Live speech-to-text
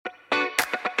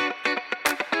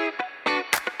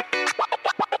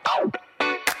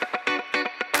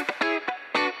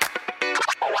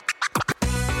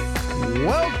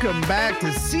Welcome back to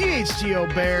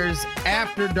CHGO Bears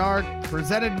After Dark,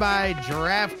 presented by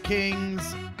DraftKings.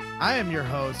 I am your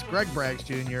host, Greg Braggs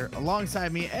Jr.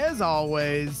 Alongside me, as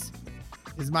always,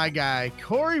 is my guy,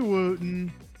 Corey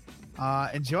Wooten.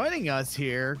 And joining us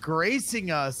here,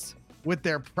 gracing us with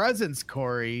their presence,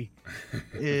 Corey,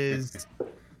 is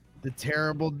the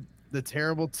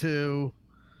terrible two,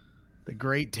 the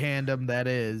great tandem that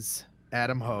is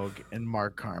Adam Hogue and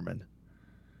Mark Carmen.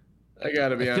 I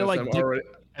gotta be honest.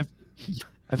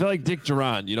 I feel like Dick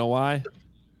Duran. You know why?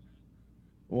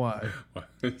 Why?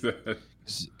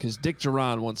 Because Dick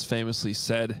Duran once famously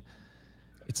said,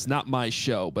 "It's not my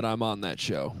show, but I'm on that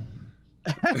show."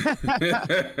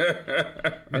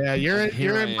 Yeah, you're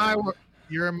in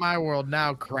my world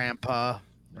now, Grandpa.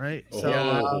 Right?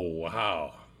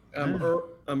 Wow.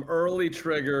 I'm early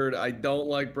triggered. I don't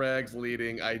like Braggs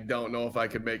leading. I don't know if I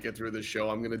could make it through the show.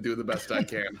 I'm gonna do the best I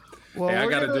can. Well, hey, I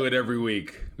got to do it every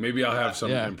week. Maybe I'll have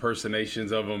some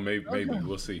impersonations of them. Maybe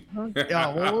we'll see.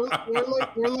 Yeah, well,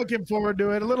 we're looking forward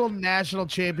to it. A little national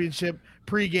championship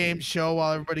pregame show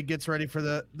while everybody gets ready for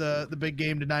the big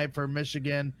game tonight for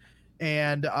Michigan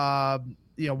and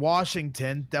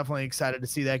Washington. Definitely excited to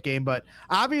see that game. But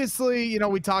obviously,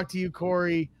 we talked to you,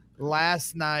 Corey,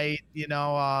 last night,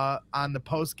 on the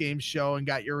post-game show and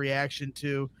got your reaction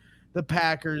to the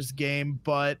Packers game.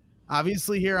 But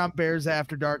obviously here on Bears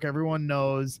After Dark, everyone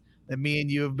knows that me and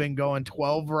you have been going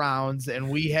 12 rounds and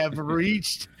we have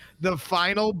reached the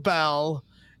final bell.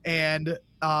 And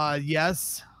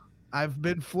yes, I've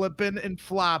been flipping and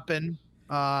flopping,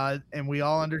 and we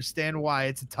all understand why.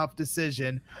 It's a tough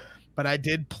decision. But I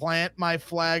did plant my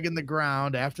flag in the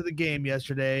ground after the game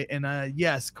yesterday. And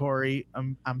yes, Corey,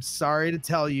 I'm sorry to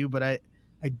tell you, but I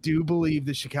do believe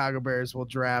the Chicago Bears will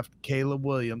draft Caleb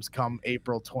Williams come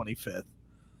April 25th.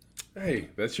 Hey,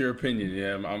 that's your opinion.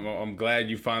 Yeah, I'm glad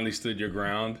you finally stood your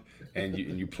ground and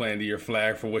you planted your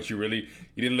flag for what you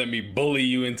didn't let me bully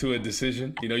you into a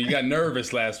decision. You got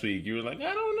nervous last week. You were like,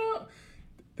 I don't know.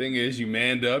 Thing is, you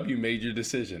manned up. You made your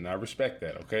decision. I respect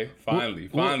that. Okay, finally,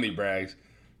 Braggs.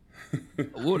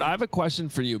 Wood, I have a question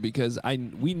for you because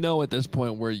we know at this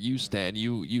point where you stand.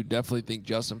 You definitely think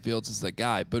Justin Fields is the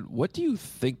guy, but what do you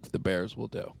think the Bears will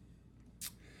do?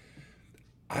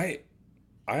 I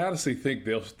honestly think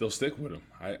they'll stick with him.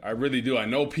 I really do. I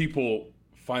know people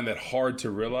find that hard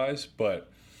to realize, but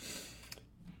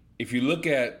if you look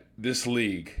at this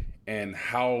league and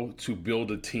how to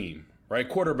build a team, right?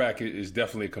 Quarterback is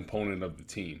definitely a component of the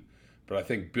team, but I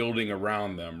think building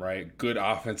around them, right? Good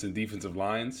offense and defensive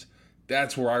lines,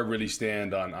 that's where I really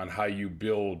stand on how you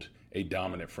build a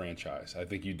dominant franchise. I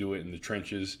think you do it in the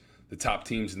trenches. The top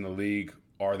teams in the league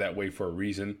are that way for a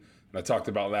reason. And I talked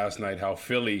about last night how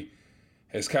Philly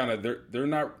has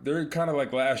they're kind of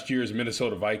like last year's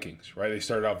Minnesota Vikings, right? They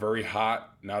started out very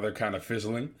hot. Now they're kind of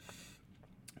fizzling.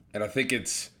 And I think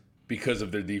it's because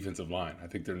of their defensive line. I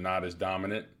think they're not as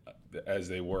dominant as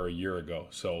they were a year ago.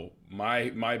 So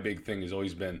my big thing has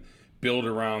always been build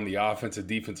around the offensive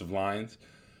defensive lines,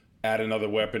 add another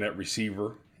weapon at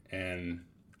receiver, and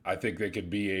I think they could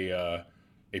be a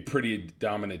pretty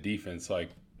dominant defense.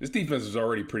 Like this defense was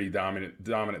already pretty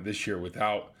dominant this year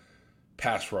without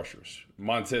pass rushers.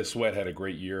 Montez Sweat had a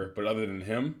great year, but other than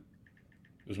him,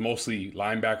 it was mostly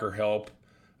linebacker help.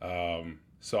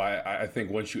 So I think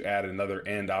once you add another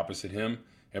end opposite him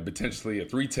and potentially a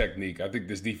 3 technique, I think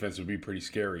this defense would be pretty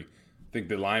scary. I think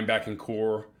the linebacking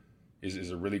core is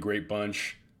a really great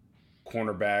bunch.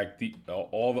 Cornerback,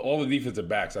 all the defensive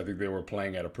backs, I think they were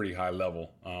playing at a pretty high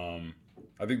level.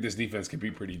 I think this defense could be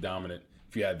pretty dominant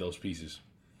if you had those pieces.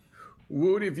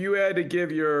 Woot, if you had to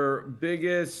give your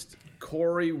biggest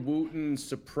Corey Wooten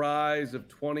surprise of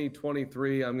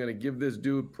 2023, I'm going to give this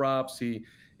dude props. He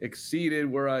exceeded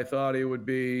where I thought he would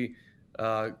be,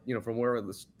 from where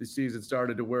the season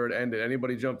started to where it ended.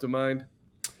 Anybody jump to mind?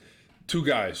 2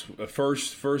 guys.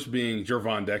 First being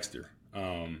Gervon Dexter.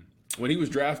 When he was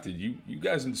drafted, you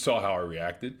guys saw how I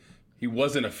reacted. He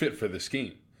wasn't a fit for the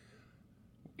scheme.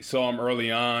 We saw him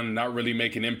early on, not really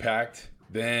make an impact.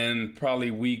 Then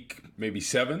probably week maybe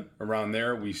 7, around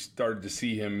there, we started to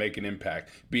see him make an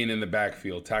impact, being in the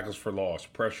backfield, tackles for loss,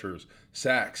 pressures,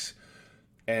 sacks.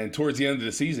 And towards the end of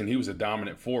the season, he was a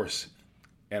dominant force.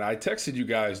 And I texted you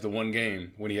guys the one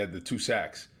game when he had the 2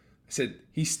 sacks. I said,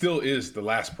 he still is the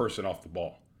last person off the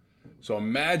ball. So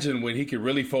imagine when he could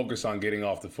really focus on getting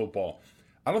off the football.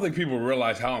 I don't think people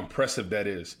realize how impressive that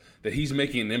is, that he's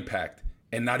making an impact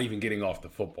and not even getting off the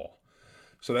football.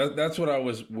 So that's what I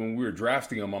was, when we were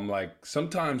drafting him, I'm like,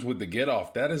 sometimes with the get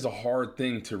off, that is a hard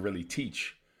thing to really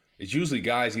teach. It's usually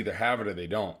guys either have it or they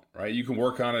don't, right? You can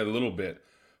work on it a little bit,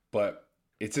 but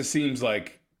it just seems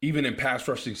like even in pass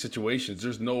rushing situations,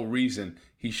 there's no reason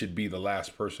he should be the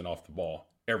last person off the ball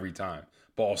every time.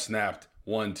 Ball snapped,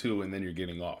 1, 2, and then you're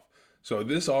getting off. So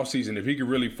this offseason, if he could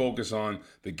really focus on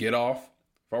the get off,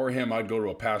 if I were him, I'd go to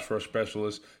a pass rush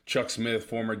specialist. Chuck Smith,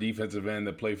 former defensive end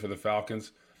that played for the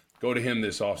Falcons, go to him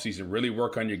this offseason. Really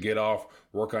work on your get off,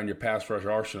 work on your pass rush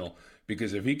arsenal.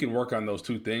 Because if he can work on those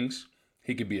two things,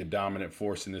 he could be a dominant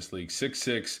force in this league.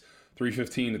 6'6",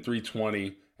 315 to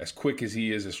 320, as quick as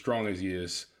he is, as strong as he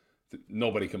is,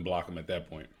 nobody can block him at that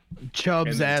point.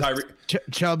 Chubb's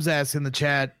asked in the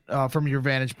chat, from your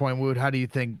vantage point, Wood, how do you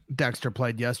think Dexter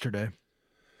played yesterday?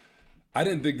 I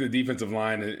didn't think the defensive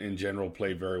line in general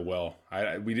played very well.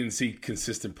 We didn't see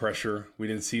consistent pressure. We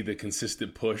didn't see the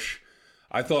consistent push.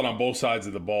 I thought on both sides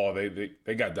of the ball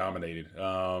they got dominated.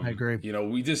 I agree.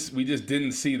 We just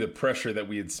didn't see the pressure that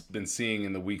we had been seeing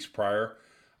in the weeks prior.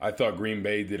 I thought Green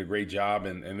Bay did a great job,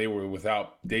 and they were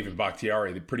without David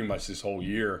Bakhtiari pretty much this whole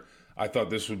year. I thought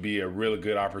this would be a really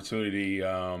good opportunity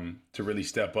to really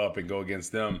step up and go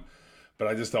against them. But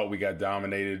I just thought we got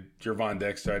dominated. Gervon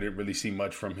Dexter, I didn't really see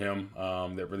much from him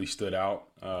that really stood out.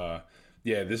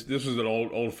 This was an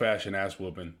old-fashioned ass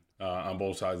whooping on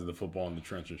both sides of the football in the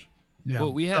trenches. Yeah.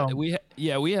 Well, we had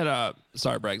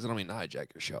sorry, Braggs, I don't mean to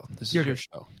hijack your show. This is your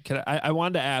show. I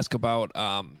wanted to ask about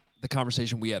the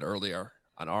conversation we had earlier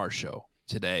on our show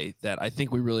today that I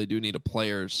think we really do need a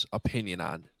player's opinion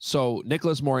on. So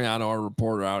Nicholas Moriano, our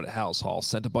reporter out at House Hall,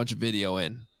 sent a bunch of video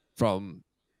in from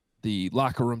the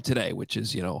locker room today, which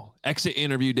is, exit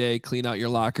interview day, clean out your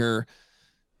locker,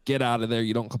 get out of there.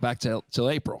 You don't come back till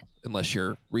April unless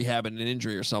you're rehabbing an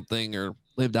injury or something or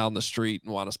live down the street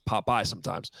and want to pop by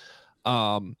sometimes.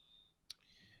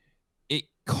 It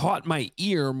caught my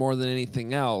ear more than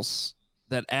anything else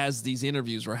that as these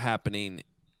interviews were happening,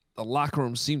 the locker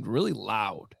room seemed really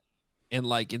loud and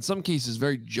in some cases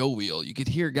very jovial. You could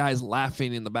hear guys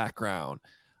laughing in the background.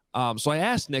 So I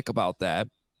asked Nick about that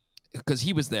because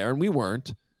he was there and we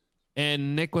weren't.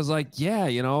 And Nick was like, yeah,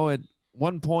 at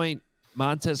one point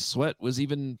Montez Sweat was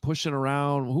even pushing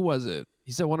around. Who was it?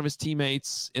 He said one of his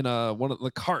teammates in one of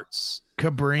the carts.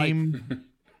 Kareem.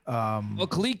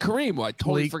 Khalid Kareem, who I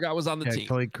totally forgot was on the team.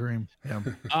 Khalid Kareem.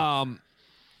 Yeah.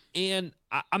 And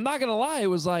I'm not gonna lie, it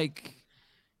was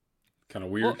kind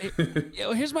of weird.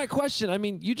 Well, here's my question. I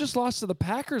mean, you just lost to the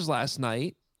Packers last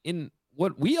night in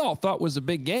what we all thought was a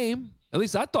big game. At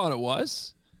least I thought it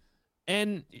was.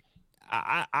 And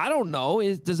I don't know.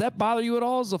 Does that bother you at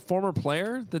all as a former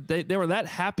player that they were that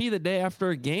happy the day after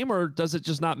a game, or does it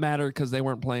just not matter because they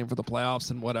weren't playing for the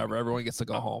playoffs and whatever? Everyone gets to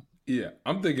go home. Yeah,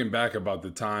 I'm thinking back about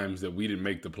the times that we didn't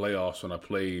make the playoffs when I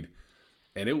played,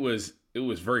 and it was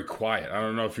very quiet. I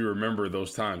don't know if you remember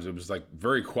those times. It was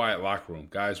very quiet locker room.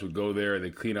 Guys would go there, they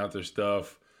clean out their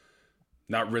stuff,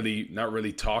 not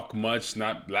really talk much,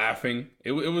 not laughing.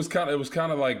 It was kind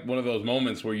of like one of those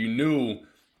moments where you knew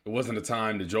it wasn't a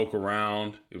time to joke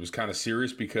around. It was kind of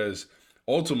serious because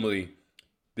ultimately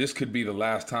this could be the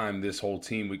last time this whole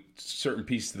team with certain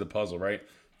pieces of the puzzle, right?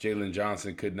 Jalen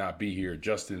Johnson could not be here,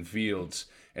 Justin Fields,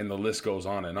 and the list goes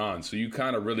on and on. So you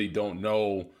kind of really don't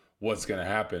know what's going to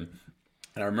happen.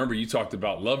 And I remember you talked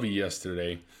about Lovey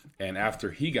yesterday, and after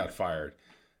he got fired,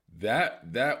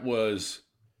 that was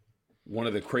one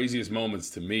of the craziest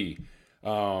moments to me.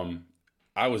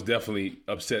 I was definitely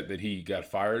upset that he got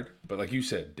fired, but like you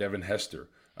said, Devin Hester,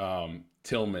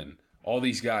 Tillman, all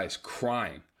these guys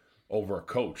crying over a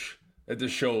coach. That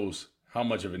just shows how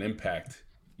much of an impact,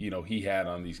 he had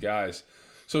on these guys.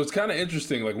 So it's kind of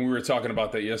interesting, when we were talking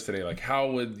about that yesterday,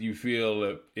 how would you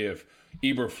feel if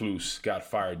Eberflus got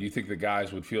fired? Do you think the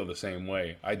guys would feel the same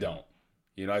way? I don't.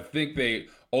 I think they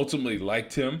ultimately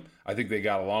liked him. I think they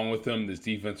got along with him. This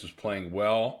defense was playing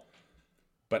well.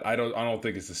 But I don't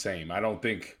think it's the same. I don't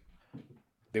think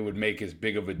they would make as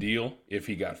big of a deal if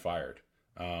he got fired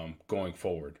going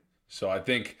forward. So I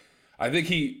think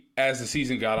he, as the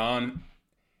season got on,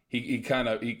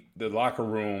 the locker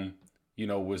room,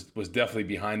 was definitely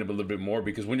behind him a little bit more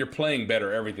because when you're playing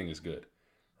better, everything is good,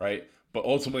 right? But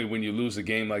ultimately, when you lose a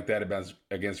game like that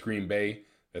against Green Bay,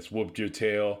 that's whooped your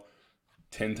tail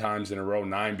 10 times in a row,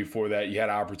 9 before that, you had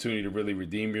an opportunity to really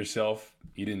redeem yourself.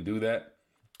 You didn't do that.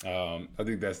 I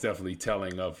think that's definitely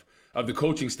telling of the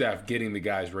coaching staff getting the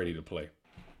guys ready to play.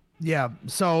 Yeah.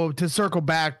 So to circle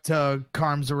back to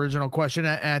Carm's original question,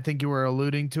 and I think you were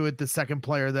alluding to it, the second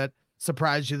player that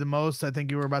surprised you the most, I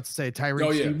think you were about to say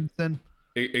Tyreek Stevenson.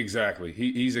 Exactly.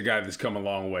 He's a guy that's come a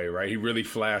long way, right? He really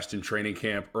flashed in training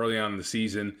camp early on in the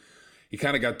season. He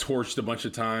kind of got torched a bunch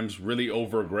of times, really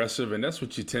over aggressive, and that's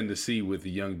what you tend to see with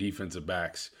the young defensive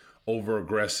backs. over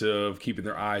aggressive, keeping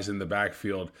their eyes in the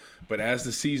backfield. But as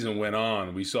the season went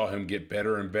on, we saw him get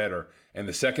better and better. And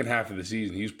the second half of the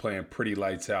season, he was playing pretty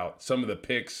lights out. Some of the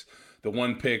picks, the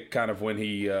one pick kind of when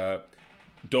he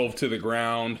dove to the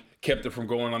ground, kept it from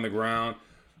going on the ground.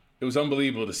 It was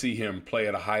unbelievable to see him play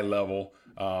at a high level.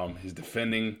 His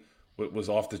defending was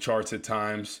off the charts at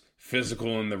times,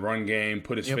 physical in the run game,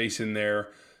 put his face in there.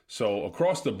 So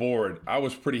across the board, I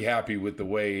was pretty happy with the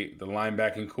way the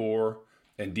linebacking core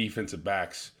and defensive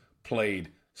backs played,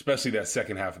 especially that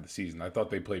second half of the season. I thought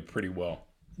they played pretty well.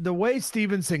 The way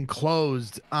Stevenson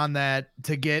closed on that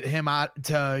to get him out,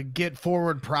 to get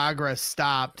forward progress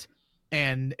stopped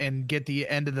and get the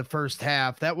end of the first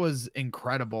half, that was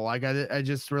incredible. I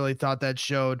just really thought that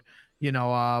showed,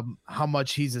 how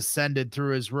much he's ascended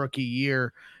through his rookie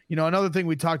year. Another thing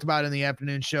we talked about in the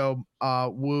afternoon show,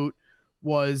 Woot,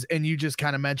 was, and you just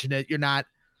kind of mentioned it,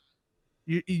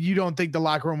 you don't think the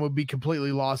locker room would be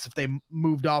completely lost if they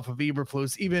moved off of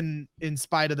Eberflus, even in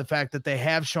spite of the fact that they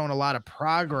have shown a lot of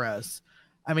progress.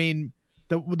 I mean,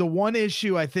 the one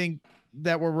issue I think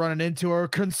that we're running into, or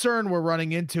concern we're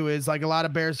running into, is like a lot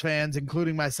of Bears fans,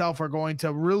 including myself, are going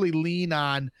to really lean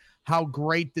on how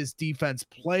great this defense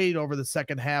played over the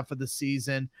second half of the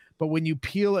season. But when you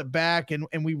peel it back, and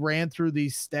we ran through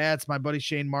these stats, my buddy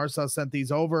Shane Marsaw sent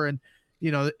these over, and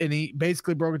he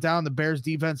basically broke it down, the Bears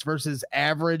defense versus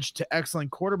average to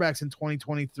excellent quarterbacks in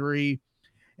 2023.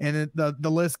 And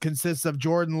the list consists of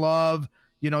Jordan Love,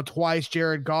 twice,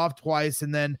 Jared Goff twice,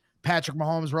 and then Patrick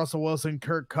Mahomes, Russell Wilson,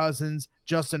 Kirk Cousins,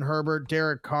 Justin Herbert,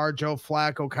 Derek Carr, Joe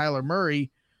Flacco, Kyler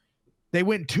Murray. They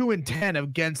went 2-10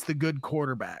 against the good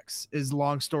quarterbacks, is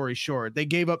long story short. They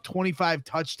gave up 25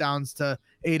 touchdowns to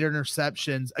 8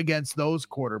 interceptions against those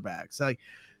quarterbacks.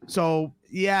 So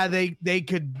yeah, they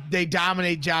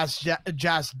dominate Josh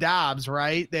Dobbs,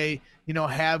 right? They,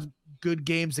 have good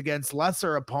games against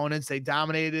lesser opponents. They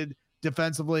dominated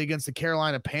defensively against the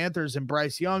Carolina Panthers and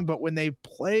Bryce Young, but when they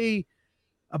play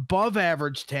above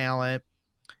average talent,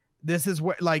 this is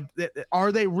where,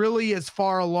 are they really as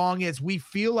far along as we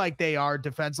feel like they are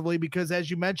defensively? Because as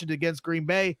you mentioned, against Green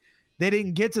Bay, they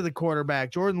didn't get to the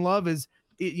quarterback. Jordan Love is,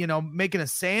 making a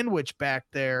sandwich back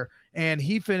there, and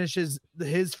he finishes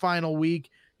his final week,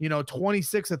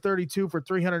 26 of 32 for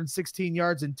 316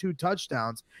 yards and 2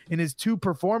 touchdowns. In his 2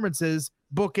 performances,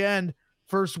 bookend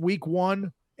first week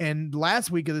 1 and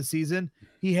last week of the season,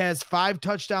 he has 5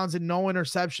 touchdowns and no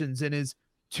interceptions in his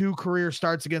 2 career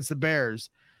starts against the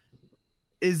Bears.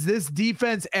 Is this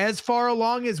defense as far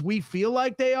along as we feel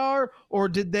like they are, or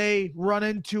did they run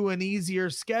into an easier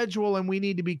schedule and we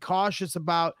need to be cautious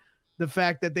about the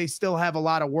fact that they still have a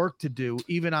lot of work to do,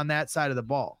 even on that side of the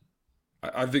ball?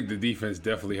 I think the defense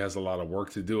definitely has a lot of work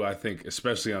to do. I think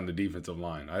especially on the defensive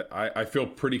line. I feel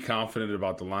pretty confident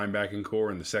about the linebacking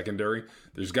core and the secondary.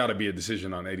 There's got to be a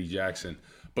decision on Eddie Jackson.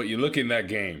 But you look in that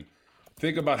game,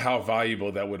 think about how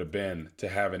valuable that would have been to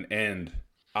have an end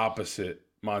opposite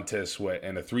Montez Sweat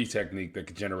and a 3 technique that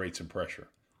could generate some pressure.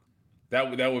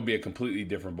 That would be a completely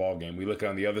different ball game. We look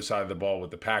on the other side of the ball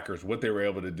with the Packers, what they were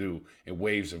able to do in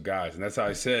waves of guys. And that's how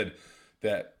I said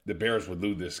that the Bears would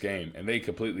lose this game, and they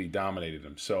completely dominated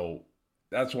them. So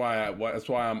that's why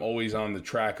I'm always on the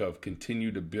track of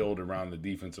continue to build around the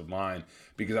defensive line,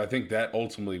 because I think that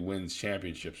ultimately wins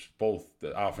championships, both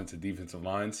the offensive and defensive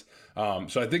lines.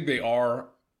 So I think they are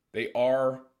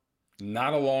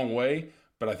not a long way,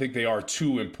 but I think they are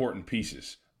 2 important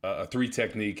pieces. A 3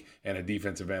 technique and a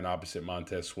defensive end opposite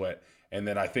Montez Sweat. And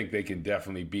then I think they can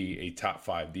definitely be a top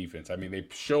 5 defense. I mean, they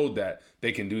showed that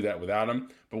they can do that without him.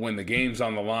 But when the game's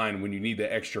on the line, when you need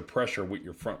the extra pressure with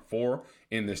your front 4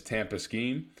 in this Tampa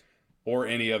scheme or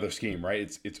any other scheme,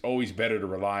 right? It's always better to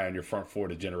rely on your front 4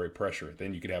 to generate pressure.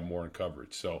 Then you could have more in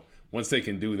coverage. So once they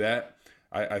can do that,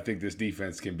 I think this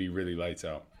defense can be really lights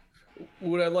out.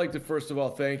 Would I like to first of all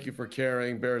thank you for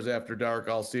carrying Bears After Dark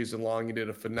all season long. You did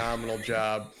a phenomenal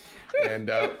job,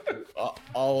 and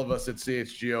all of us at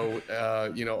CHGO,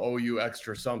 owe you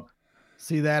extra something.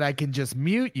 See that? I can just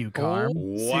mute you, Carm.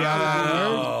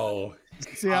 Wow.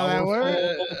 See how that works?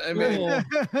 I mean,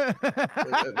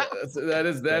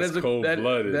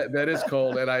 that is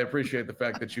cold, and I appreciate the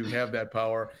fact that you have that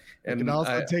power. And I can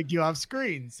also take you off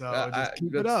screen, so just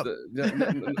keep it up.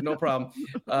 No problem.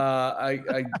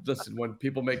 I listen, when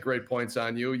people make great points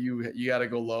on you, you got to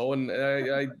go low, and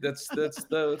that's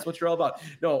what you're all about.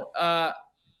 No, I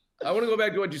want to go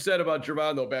back to what you said about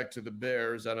Javon, though. Back to the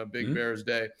Bears on a big Bears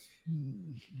day.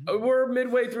 We're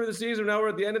midway through the season. Now we're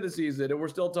at the end of the season, and we're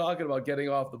still talking about getting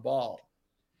off the ball.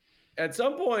 At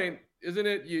some point, isn't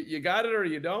it you got it or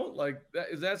you don't?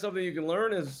 Is that something you can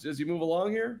learn as you move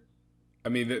along here? I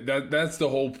mean, that's the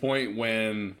whole point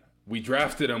when we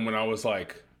drafted him when I was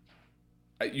like,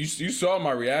 you saw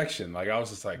my reaction. Like I was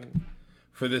just like,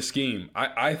 for this scheme,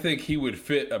 I think he would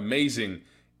fit amazing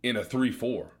in a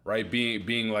 3-4, right?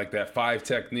 Being like that 5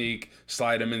 technique,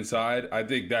 slide him inside. I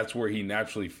think that's where he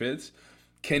naturally fits.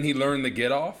 Can he learn the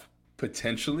get off?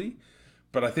 Potentially.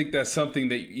 But I think that's something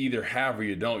that you either have or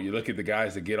you don't. You look at the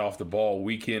guys that get off the ball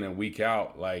week in and week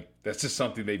out. Like that's just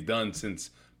something they've done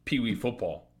since Pee Wee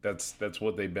football. That's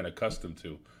what they've been accustomed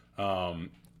to.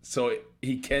 So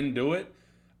he can do it.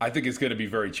 I think it's going to be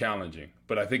very challenging.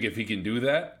 But I think if he can do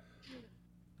that,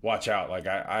 watch out. Like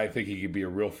I think he could be a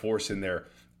real force in there.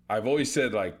 I've always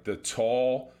said like the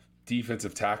tall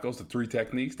defensive tackles, the 3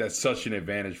 techniques, that's such an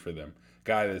advantage for them.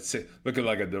 Guy that's looking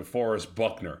like a DeForest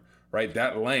Buckner, right?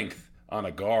 That length on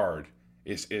a guard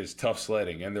is tough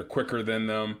sledding, and they're quicker than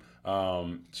them.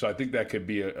 So I think that could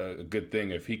be a good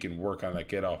thing if he can work on that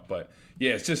get off. But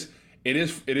yeah, it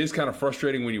is kind of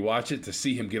frustrating when you watch it to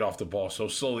see him get off the ball so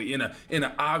slowly in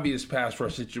an obvious pass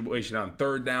rush situation on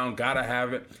 3rd down. Gotta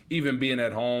have it. Even being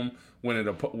at home when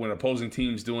opposing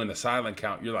teams doing the silent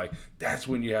count, you're like, that's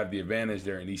when you have the advantage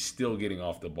there, and he's still getting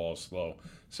off the ball slow.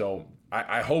 So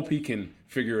I hope he can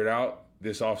figure it out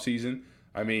this offseason.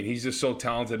 I mean, he's just so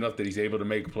talented enough that he's able to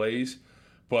make plays,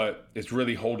 but it's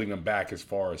really holding him back as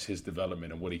far as his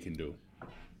development and what he can do.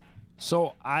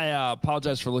 So I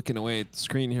apologize for looking away at the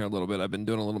screen here a little bit. I've been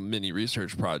doing a little mini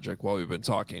research project while we've been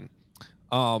talking.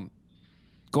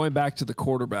 Going back to the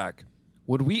quarterback,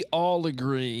 would we all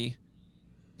agree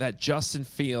that Justin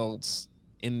Fields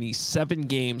in the 7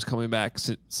 games coming back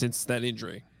since that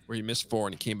injury where he missed 4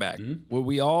 and he came back, would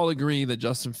we all agree that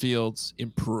Justin Fields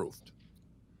improved?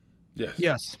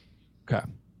 Yes. Okay.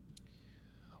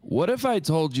 What if I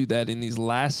told you that in these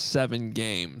last 7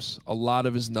 games, a lot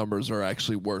of his numbers are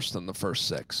actually worse than the first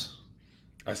 6?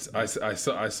 I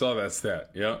saw that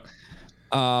stat. Yeah.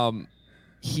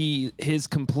 His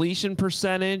completion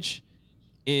percentage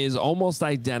is almost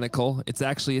identical. It's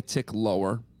actually a tick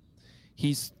lower.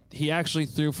 He actually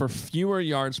threw for fewer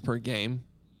yards per game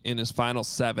in his final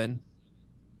 7.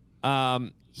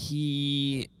 Let's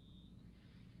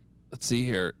see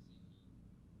here.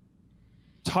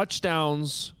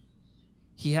 Touchdowns,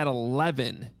 he had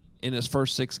 11 in his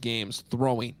first 6 games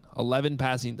throwing, 11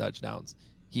 passing touchdowns.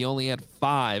 He only had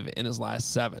 5 in his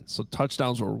last 7. So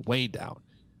touchdowns were way down.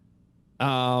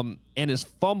 And his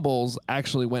fumbles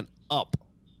actually went up.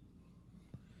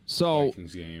 So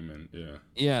Vikings game and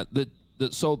yeah,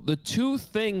 so the 2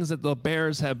 things that the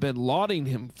Bears have been lauding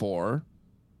him for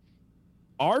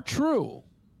are true.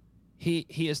 He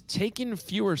has taken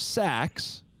fewer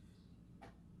sacks.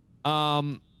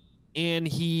 And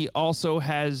he also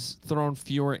has thrown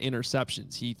fewer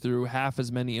interceptions. He threw half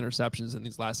as many interceptions in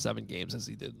these last 7 games as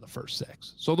he did in the first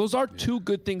 6. So those are 2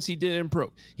 good things he did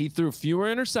improve. He threw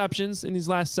fewer interceptions in these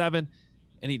last 7,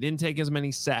 and he didn't take as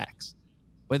many sacks.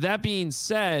 But that being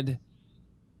said,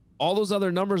 all those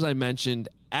other numbers I mentioned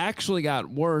actually got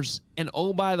worse. And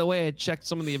oh, by the way, I checked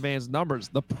some of the advanced numbers.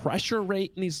 The pressure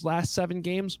rate in these last 7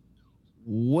 games,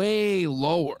 way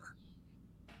lower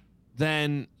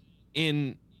than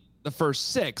in the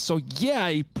first 6. So yeah,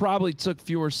 he probably took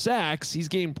fewer sacks. He's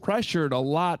getting pressured a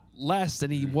lot less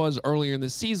than he was earlier in the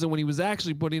season when he was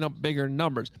actually putting up bigger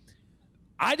numbers.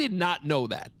 I did not know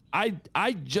that.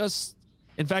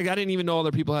 In fact, I didn't even know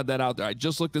other people had that out there. I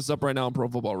just looked this up right now on Pro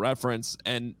Football Reference,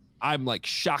 and I'm like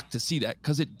shocked to see that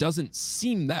because it doesn't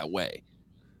seem that way.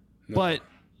 No. But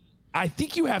I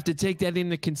think you have to take that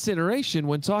into consideration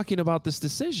when talking about this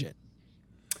decision.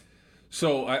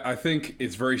 So I think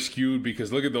it's very skewed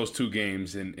because look at those 2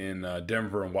 games in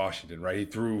Denver and Washington, right? He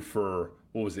threw for,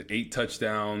 8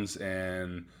 touchdowns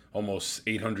and almost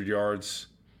 800 yards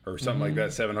or something like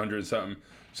that, 700 something.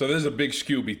 So there's a big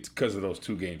skew because of those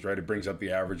 2 games, right? It brings up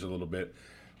the average a little bit.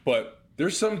 But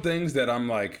there's some things that I'm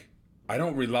like, I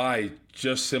don't rely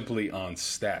just simply on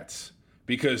stats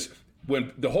because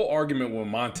when the whole argument when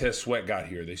Montez Sweat got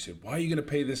here, they said, why are you going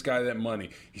to pay this guy that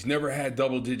money? He's never had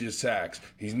double-digit sacks.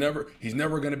 He's never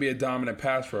going to be a dominant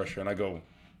pass rusher. And I go,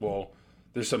 well,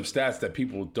 there's some stats that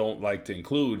people don't like to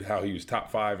include, how he was top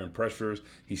 5 in pressures,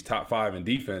 he's top 5 in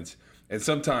defense. And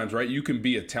sometimes, right, you can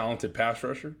be a talented pass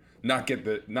rusher, not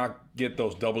get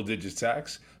those double-digit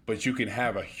sacks, but you can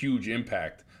have a huge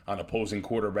impact on opposing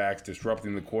quarterbacks,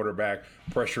 disrupting the quarterback,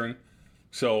 pressuring.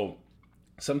 So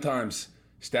sometimes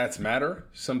stats matter.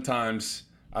 Sometimes,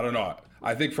 I don't know.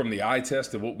 I think from the eye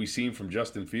test of what we've seen from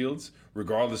Justin Fields,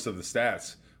 regardless of the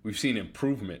stats, we've seen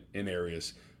improvement in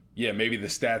areas. Yeah, maybe the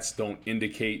stats don't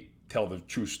tell the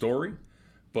true story,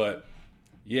 but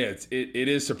yeah, it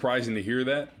is surprising to hear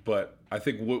that. But I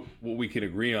think what we can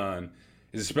agree on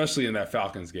is, especially in that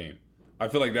Falcons game, I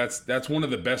feel like that's one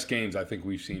of the best games I think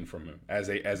we've seen from him as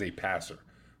a passer,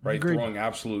 right? Agreed. Throwing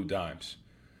absolute dimes.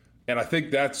 And I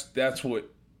think that's what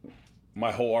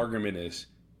my whole argument is.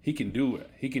 He can do it.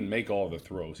 He can make all the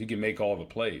throws. He can make all the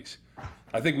plays.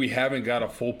 I think we haven't got a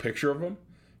full picture of him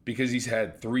because he's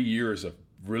had 3 years of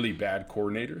really bad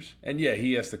coordinators. And yeah,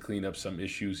 he has to clean up some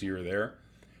issues here or there.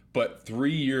 But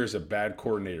 3 years of bad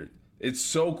coordinator. It's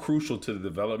so crucial to the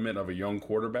development of a young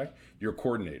quarterback, your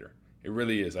coordinator. It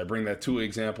really is. I bring that to an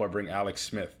example. I bring Alex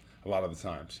Smith a lot of the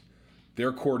times.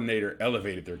 Their coordinator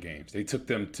elevated their games. They took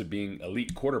them to being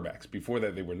elite quarterbacks. Before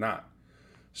that, they were not.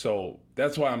 So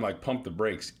that's why I'm like, pump the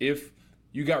brakes. If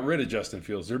you got rid of Justin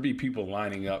Fields, there'd be people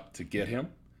lining up to get him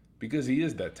because he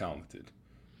is that talented.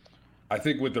 I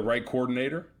think with the right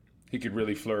coordinator, he could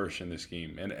really flourish in this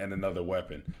scheme and another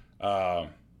weapon.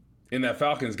 In that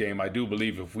Falcons game, I do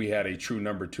believe if we had a true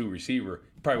number 2 receiver,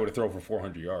 he probably would have thrown for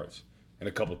 400 yards and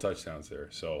a couple touchdowns there.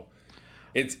 So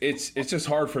it's just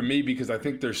hard for me because I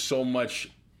think there's so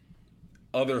much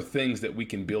other things that we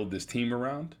can build this team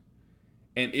around.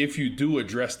 And if you do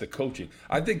address the coaching,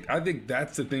 I think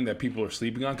that's the thing that people are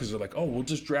sleeping on because they're like, oh, we'll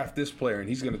just draft this player and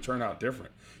he's going to turn out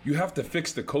different. You have to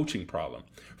fix the coaching problem.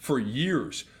 For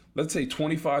years, let's say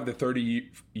 25 to 30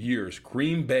 years,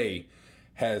 Green Bay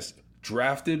has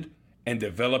drafted and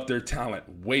developed their talent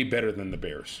way better than the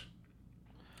Bears.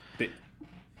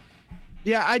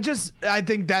 Yeah, I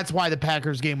think that's why the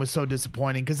Packers game was so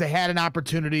disappointing because they had an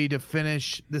opportunity to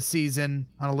finish the season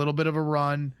on a little bit of a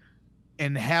run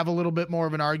and have a little bit more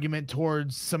of an argument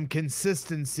towards some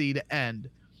consistency to end.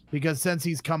 Because since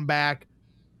he's come back,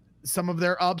 some of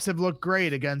their ups have looked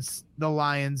great against the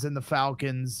Lions and the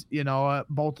Falcons,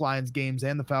 both Lions games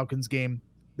and the Falcons game.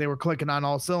 They were clicking on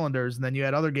all cylinders. And then you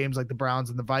had other games like the Browns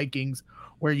and the Vikings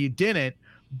where you didn't,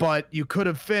 but you could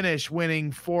have finished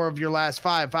winning 4 of your last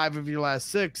 5 of your last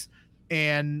 6.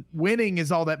 And winning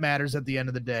is all that matters at the end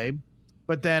of the day.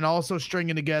 But then also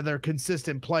stringing together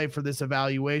consistent play for this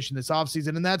evaluation this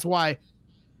offseason. And that's why,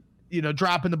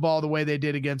 dropping the ball the way they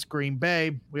did against Green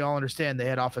Bay, we all understand they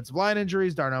had offensive line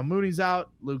injuries. Darnell Mooney's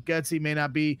out. Luke Getsy may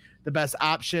not be the best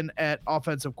option at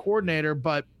offensive coordinator,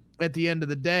 but at the end of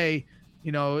the day,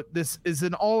 this is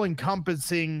an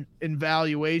all-encompassing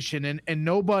evaluation, and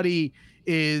nobody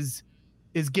is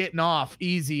getting off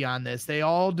easy on this. They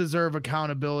all deserve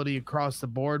accountability across the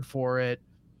board for it.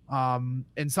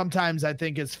 And sometimes I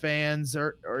think as fans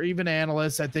or even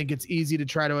analysts, I think it's easy to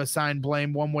try to assign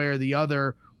blame one way or the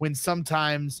other when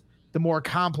sometimes the more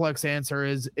complex answer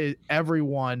is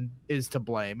everyone is to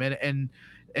blame. And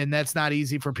that's not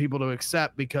easy for people to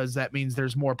accept because that means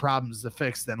there's more problems to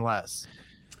fix than less.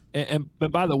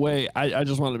 But by the way, I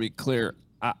just want to be clear.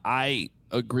 I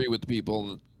agree with the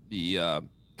people, the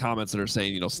comments that are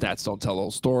saying, stats don't tell the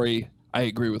whole story. I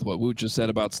agree with what Woot just said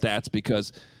about stats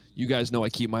because you guys know I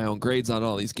keep my own grades on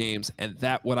all these games, and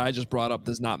that what I just brought up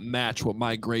does not match what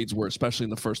my grades were, especially in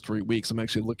the first 3 weeks. I'm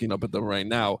actually looking up at them right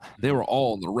now. They were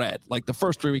all in the red. Like the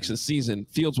first 3 weeks of the season,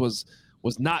 Fields was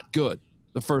not good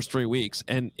the first 3 weeks.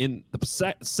 And in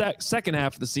the second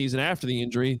half of the season after the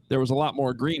injury, there was a lot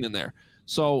more green in there.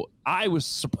 So I was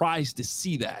surprised to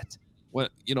see that when,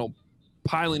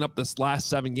 piling up this last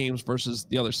 7 games versus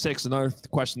the other 6. Another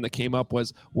question that came up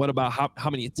was, what about how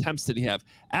many attempts did he have?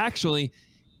 Actually,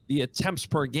 the attempts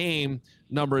per game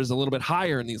number is a little bit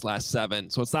higher in these last 7.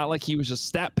 So it's not like he was just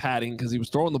stat padding because he was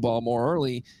throwing the ball more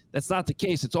early. That's not the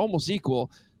case. It's almost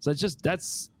equal. So I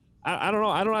don't know.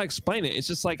 I don't know how to explain it. It's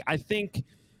just like, I think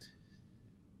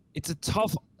it's a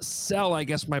tough sell. I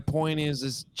guess my point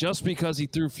is just because he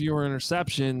threw fewer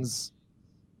interceptions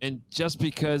and just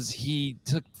because he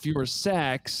took fewer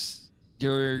sacks,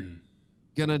 you're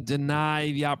going to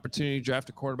deny the opportunity to draft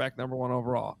a quarterback number 1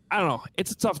 overall. I don't know.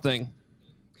 It's a tough thing.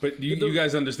 But you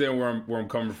guys understand where I'm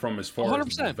coming from as far 100%.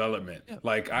 as development. Yeah.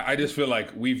 Like, I just feel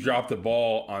like we've dropped the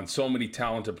ball on so many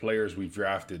talented players we've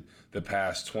drafted the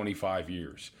past 25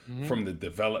 years from the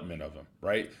development of them,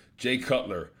 right? Jay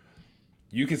Cutler,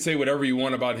 you can say whatever you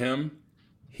want about him.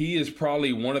 He is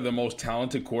probably one of the most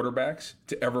talented quarterbacks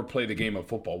to ever play the game of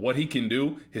football. What he can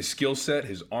do, his skill set,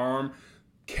 his arm,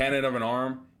 cannon of an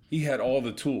arm, he had all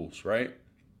the tools, right?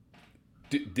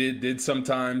 Did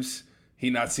sometimes he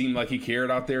not seem like he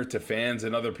cared out there to fans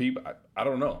and other people? I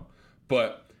don't know.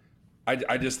 But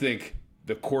I just think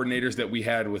the coordinators that we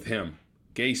had with him,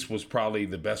 Gase was probably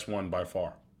the best one by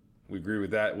far. We agree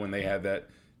with that when they had that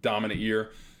dominant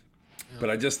year. But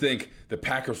I just think the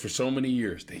Packers for so many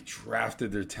years, they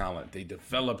drafted their talent. They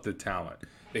developed the talent.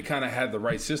 They kind of had the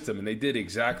right system, and they did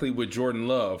exactly with Jordan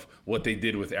Love what they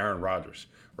did with Aaron Rodgers,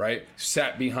 right?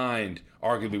 Sat behind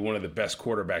arguably one of the best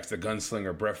quarterbacks, the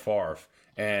gunslinger Brett Favre,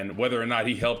 And whether or not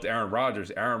he helped Aaron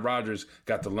Rodgers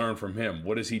got to learn from him.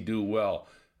 What does he do well?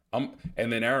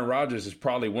 And then Aaron Rodgers is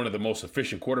probably one of the most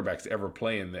efficient quarterbacks to ever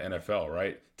play in the NFL,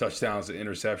 right? Touchdowns and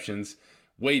interceptions,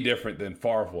 way different than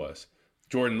Favre was.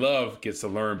 Jordan Love gets to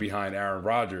learn behind Aaron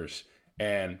Rodgers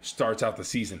and starts out the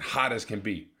season hot as can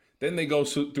be. Then they go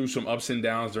through some ups and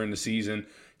downs during the season.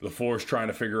 LaFleur's trying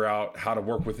to figure out how to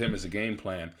work with him as a game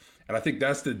plan. And I think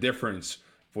that's the difference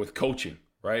with coaching,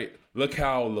 right? Look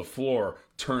how LaFleur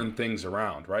turned things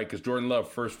around, right? Because Jordan Love,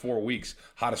 first 4 weeks,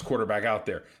 hottest quarterback out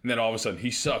there. And then all of a sudden,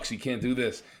 he sucks. He can't do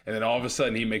this. And then all of a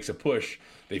sudden, he makes a push.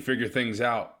 They figure things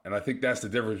out. And I think that's the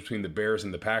difference between the Bears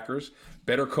and the Packers.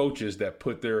 Better coaches that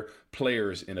put their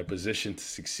players in a position to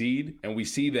succeed. And we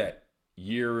see that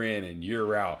year in and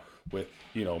year out with,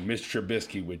 Mitch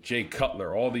Trubisky, with Jay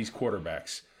Cutler, all these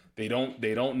quarterbacks. They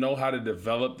don't know how to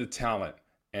develop the talent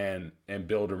and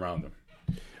build around them.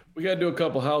 We got to do a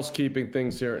couple housekeeping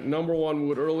things here. Number one,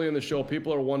 early in the show,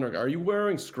 people are wondering, are you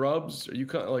wearing scrubs? Are you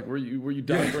kind of like, were you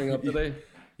doctoring up today?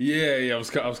 Yeah. I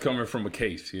was coming from a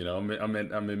case, I'm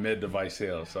in med device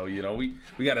sales. So, we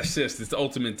got to assist. It's the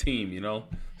ultimate team,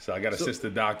 So I got to assist the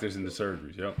doctors in the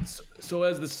surgeries, So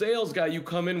as the sales guy, you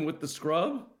come in with the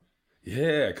scrub?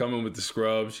 Yeah, coming with the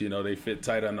scrubs, they fit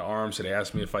tight on the arms. So they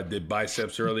asked me if I did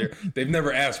biceps earlier. They've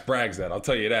never asked Braggs that. I'll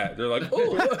tell you that. They're like,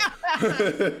 oh,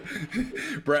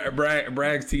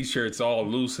 Braggs t-shirts all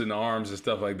loose in the arms and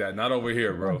stuff like that. Not over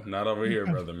here, bro. Not over here,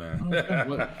 brother, man.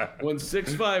 when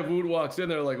 6'5" Wood walks in,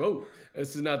 they're like, oh,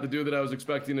 this is not the dude that I was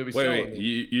expecting to be selling.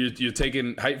 Wait, you're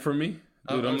taking height from me?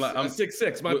 Dude, I'm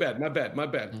 6'6". My bad.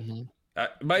 Mm-hmm. I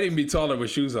might even be taller with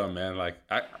shoes on, man.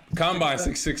 Combine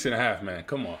 6'6.5", man.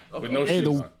 Come on, with no shoes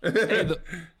on.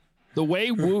 The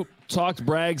way Woot talked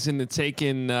Braggs into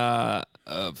taking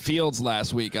Fields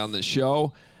last week on the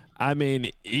show, I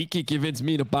mean, he could convince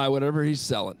me to buy whatever he's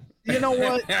selling. You know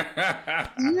what?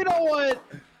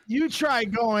 You try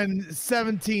going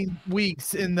 17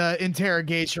 weeks in the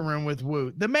interrogation room with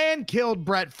Woot. The man killed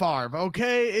Brett Favre,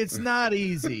 okay? It's not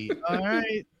easy, all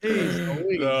right?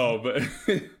 No, but...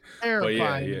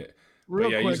 Terrifying. Yeah. Real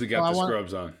quick, I usually got the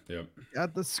scrubs on. Yep.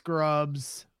 Got the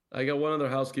scrubs. I got one other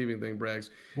housekeeping thing, Braggs.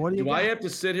 What do I have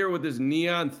to sit here with this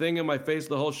neon thing in my face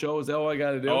the whole show? Is that all I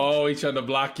got to do? Oh, he's trying to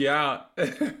block you out.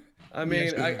 I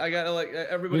mean, I got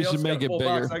to everybody else got a full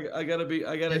box. I got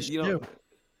to,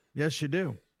 Yes, you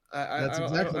do. I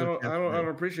don't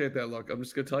appreciate that look. I'm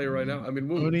just gonna tell you right now. I mean,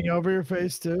 putting over your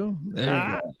face too.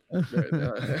 There you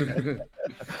go.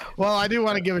 Well, I do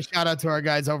want to give a shout out to our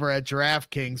guys over at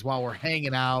DraftKings while we're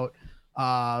hanging out.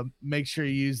 Make sure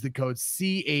you use the code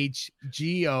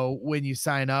CHGO when you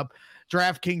sign up.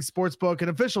 DraftKings Sportsbook, an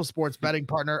official sports betting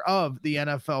partner of the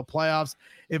NFL playoffs,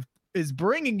 is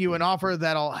bringing you an offer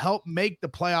that'll help make the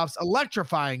playoffs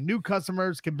electrifying. New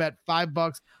customers can bet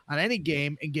 $5 on any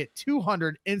game and get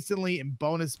 $200 instantly in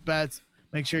bonus bets.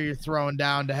 Make sure you're throwing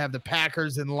down to have the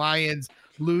Packers and Lions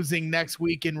losing next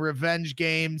week in revenge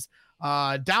games.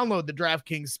 Download the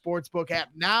DraftKings Sportsbook app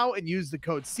now and use the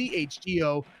code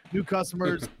CHGO. New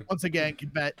customers, once again, can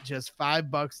bet just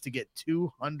 $5 to get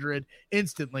 $200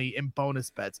 instantly in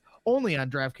bonus bets. Only on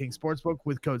DraftKings Sportsbook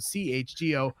with code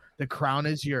CHGO. The crown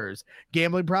is yours.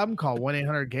 Gambling problem? Call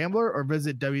 1-800-GAMBLER or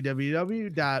visit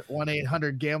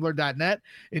www.1800gambler.net.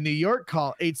 In New York,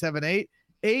 call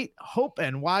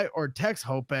 878-8-HOPE-NY or text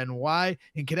HOPE-NY.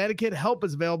 In Connecticut, help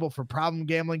is available for problem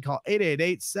gambling. Call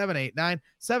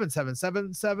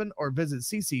 888-789-7777 or visit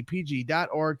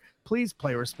ccpg.org. Please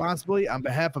play responsibly. On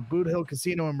behalf of Boot Hill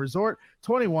Casino and Resort,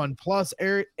 21 plus,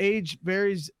 age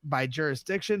varies by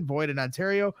jurisdiction, void in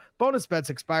Ontario. Bonus bets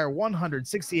expire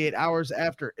 168 hours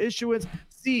after issuance.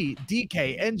 See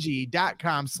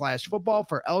dkng.com/football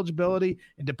for eligibility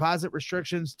and deposit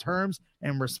restrictions, terms,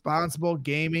 and responsible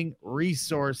gaming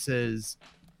resources.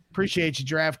 Appreciate you,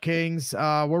 DraftKings.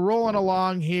 We're rolling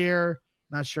along here.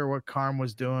 Not sure what Carm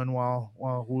was doing while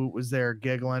Woot was there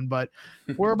giggling, but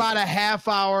we're about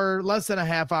less than a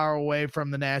half hour away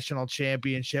from the national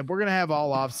championship. We're going to have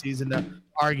all off season to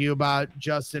argue about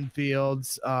Justin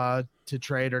Fields to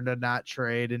trade or to not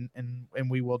trade. And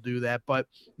we will do that, but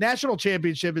national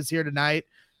championship is here tonight.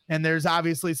 And there's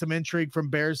obviously some intrigue from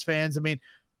Bears fans. I mean,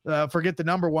 forget the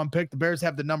number 1 pick. The Bears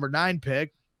have the number 9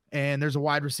 pick, and there's a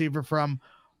wide receiver from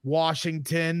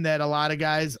Washington that a lot of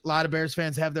Bears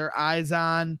fans have their eyes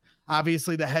on.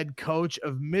 Obviously the head coach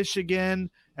of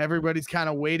Michigan, everybody's kind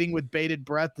of waiting with bated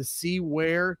breath to see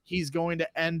where he's going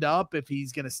to end up, if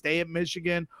he's going to stay at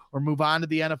Michigan or move on to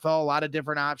the NFL. A lot of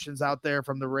different options out there,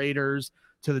 from the Raiders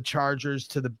to the Chargers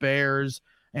to the Bears.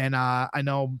 And I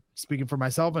know, speaking for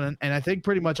myself, and I think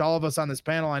pretty much all of us on this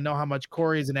panel, I know how much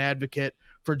Corey is an advocate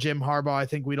for Jim Harbaugh. I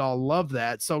think we'd all love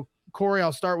that. So Corey,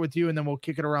 I'll start with you, and then we'll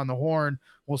kick it around the horn.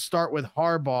 We'll start with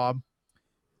Harbaugh.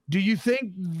 Do you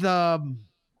think the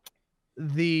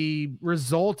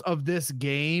result of this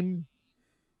game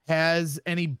has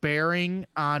any bearing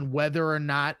on whether or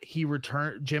not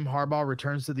Jim Harbaugh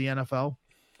returns to the NFL?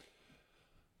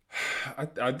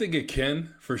 I think it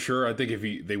can, for sure. I think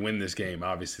if they win this game,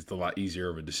 obviously it's a lot easier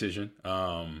of a decision.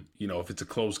 If it's a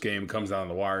close game, comes down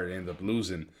the wire, they end up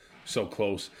losing so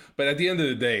close. But at the end of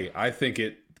the day, I think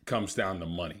it comes down to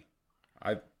money.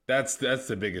 That's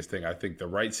the biggest thing. I think the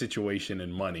right situation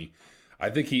and money. I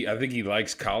think he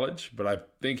likes college, but I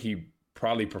think he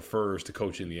probably prefers to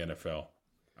coach in the NFL.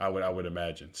 I would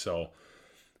imagine. So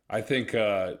I think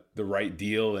the right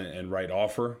deal and right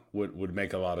offer would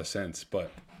make a lot of sense.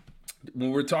 But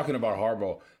when we're talking about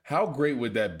Harbaugh, how great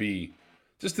would that be?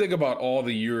 Just think about all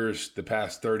the years, the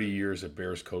past 30 years of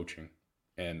Bears coaching,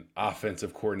 and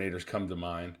offensive coordinators come to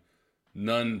mind.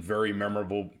 None very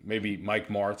memorable. Maybe Mike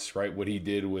Martz, right? What he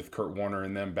did with Kurt Warner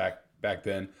and them back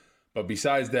then. But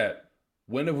besides that,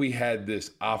 when have we had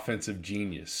this offensive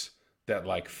genius that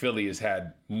like Philly has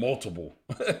had multiple?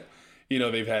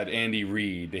 They've had Andy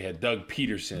Reid, they had Doug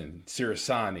Peterson,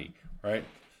 Sirianni, right?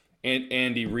 And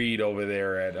Andy Reid over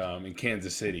there at in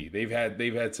Kansas City. They've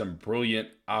had some brilliant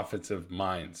offensive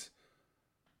minds.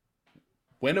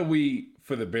 When are we,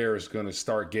 for the Bears, going to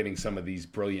start getting some of these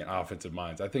brilliant offensive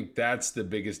minds? I think that's the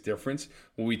biggest difference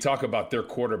when we talk about their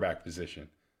quarterback position.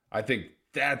 I think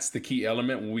that's the key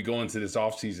element when we go into this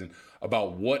offseason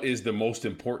about what is the most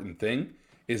important thing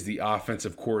is the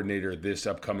offensive coordinator this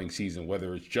upcoming season,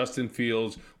 whether it's Justin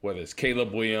Fields, whether it's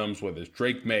Caleb Williams, whether it's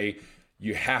Drake May.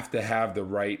 You have to have the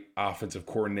right offensive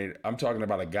coordinator. I'm talking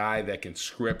about a guy that can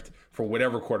script for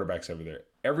whatever quarterback's over there.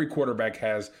 Every quarterback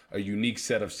has a unique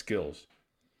set of skills,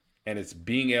 and it's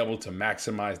being able to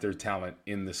maximize their talent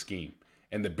in the scheme.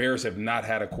 And the Bears have not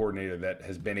had a coordinator that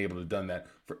has been able to done that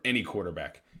for any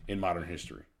quarterback in modern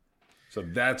history. So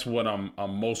that's what I'm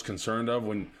most concerned of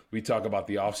when we talk about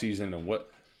the offseason and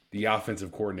what the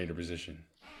offensive coordinator position.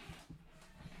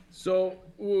 So,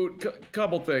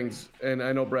 couple things, and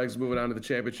I know Bragg's moving on to the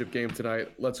championship game tonight.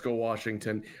 Let's go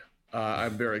Washington.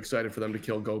 I'm very excited for them to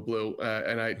kill Go Blue.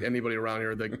 Anybody around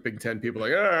here, the Big Ten people,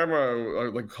 like,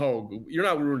 I'm like Hogue. You're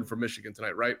not rooting for Michigan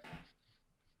tonight, right?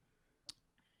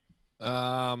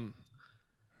 I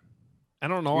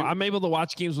don't know. I'm able to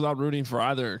watch games without rooting for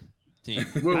either team.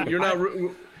 You're not.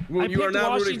 You are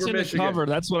not rooting for Michigan. Cover.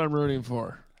 That's what I'm rooting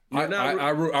for. I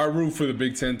root for the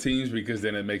Big Ten teams because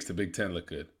then it makes the Big Ten look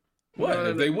good. What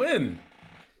if they win?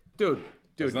 Dude,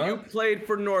 you played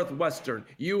for Northwestern.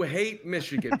 You hate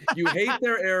Michigan. You hate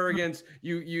their arrogance.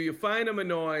 You find them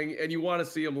annoying, and you want to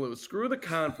see them lose. Screw the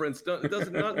conference. None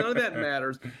of that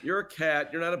matters. You're a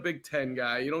cat. You're not a Big Ten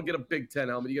guy. You don't get a Big Ten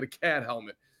helmet. You get a cat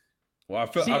helmet. Well, I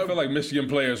feel like Michigan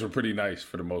players were pretty nice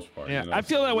for the most part. Yeah, I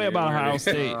feel that way about Ohio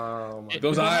State.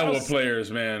 Those Iowa players,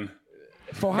 man.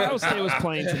 If Ohio State was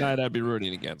playing tonight, I'd be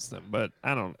rooting against them. But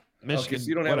I don't. Michigan. Okay, so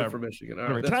you don't have it for Michigan. All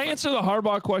right, Can I answer the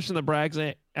Harbaugh question that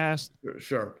Braggs asked?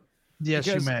 Sure. Yes,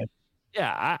 you may.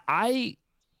 Yeah, I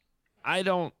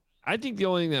don't. I think the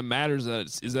only thing that matters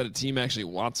is that a team actually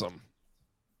wants them.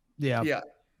 Yeah. Yeah.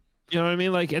 You know what I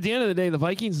mean? Like at the end of the day, the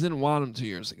Vikings didn't want him 2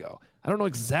 years ago. I don't know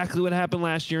exactly what happened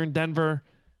last year in Denver,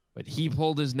 but he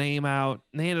pulled his name out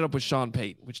and they ended up with Sean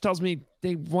Payton, which tells me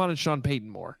they wanted Sean Payton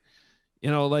more.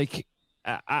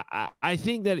 I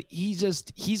think that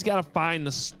he's got to find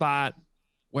the spot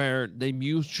where they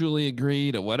mutually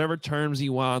agree to whatever terms he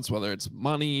wants, whether it's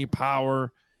money,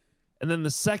 power. And then the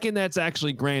second that's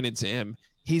actually granted to him,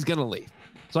 he's going to leave.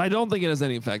 So I don't think it has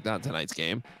any effect on tonight's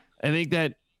game. I think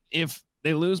that if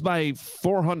they lose by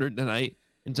 400 tonight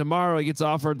and tomorrow he gets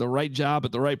offered the right job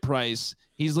at the right price,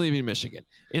 he's leaving Michigan,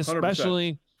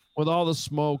 especially 100%. With all the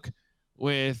smoke,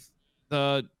 with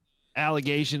the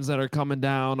allegations that are coming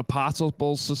down, a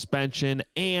possible suspension,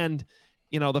 and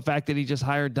the fact that he just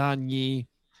hired Don Yee.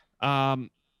 And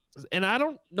I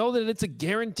don't know that it's a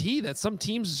guarantee that some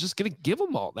teams is just going to give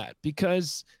him all that,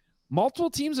 because multiple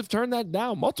teams have turned that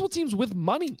down. Multiple teams with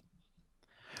money.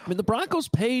 I mean, the Broncos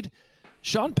paid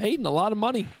Sean Payton a lot of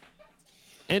money,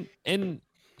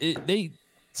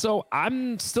 so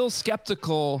I'm still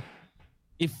skeptical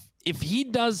if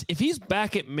he's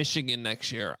back at Michigan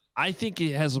next year. I think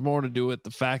it has more to do with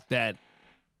the fact that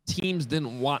teams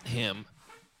didn't want him,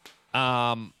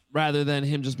 rather than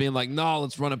him just being like, no,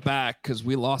 let's run it back because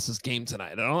we lost this game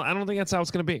tonight. I don't think that's how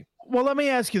it's going to be. Well, let me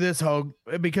ask you this, Hogue,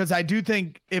 because I do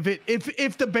think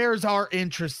if the Bears are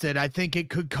interested, I think it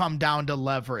could come down to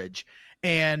leverage.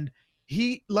 And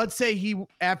let's say he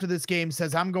after this game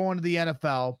says, I'm going to the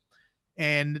NFL,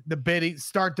 and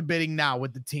start the bidding now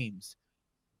with the teams.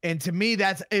 And to me,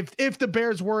 that's if the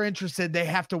Bears were interested, they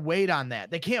have to wait on that.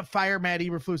 They can't fire Matt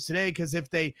Eberflus today, because if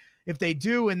they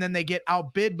do and then they get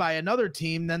outbid by another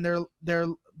team, then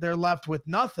they're left with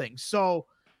nothing. So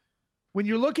when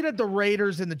you're looking at the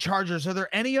Raiders and the Chargers, are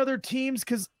there any other teams?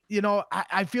 Because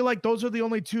I feel like those are the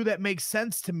only two that make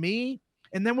sense to me.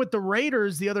 And then with the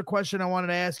Raiders, the other question I wanted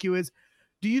to ask you is,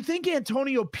 do you think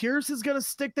Antonio Pierce is going to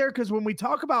stick there? Because when we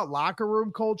talk about locker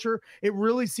room culture, it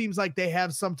really seems like they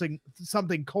have something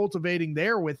cultivating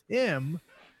there with him.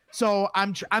 So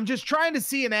I'm just trying to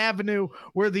see an avenue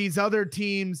where these other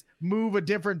teams move a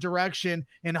different direction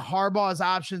and Harbaugh's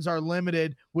options are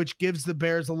limited, which gives the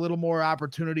Bears a little more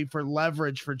opportunity for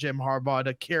leverage for Jim Harbaugh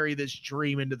to carry this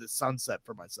dream into the sunset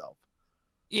for myself.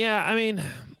 Yeah, I mean,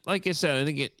 like I said, I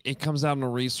think it comes down to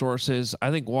resources.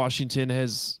 I think Washington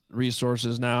has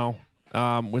resources now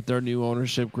with their new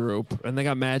ownership group, and they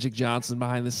got Magic Johnson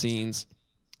behind the scenes.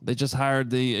 They just hired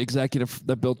the executive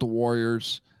that built the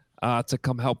Warriors to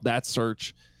come help that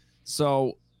search.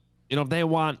 So, if they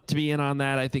want to be in on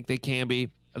that, I think they can be.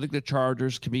 I think the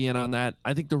Chargers can be in on that.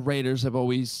 I think the Raiders have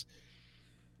always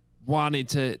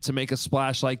wanted to make a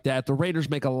splash like that. The Raiders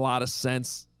make a lot of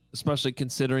sense, especially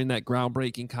considering that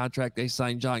groundbreaking contract they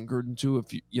signed John Gruden to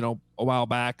a while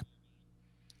back.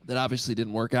 That obviously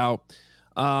didn't work out.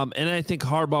 And I think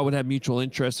Harbaugh would have mutual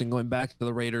interest in going back to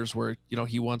the Raiders, where,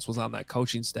 he once was on that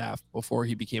coaching staff before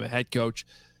he became a head coach.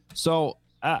 So,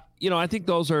 I think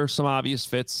those are some obvious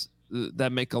fits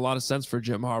that make a lot of sense for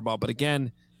Jim Harbaugh. But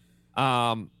again,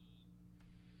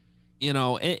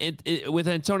 with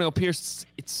Antonio Pierce,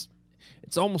 it's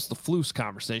almost the Flus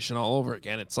conversation all over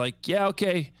again. It's like, yeah,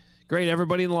 okay, great.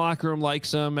 Everybody in the locker room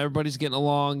likes him. Everybody's getting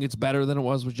along. It's better than it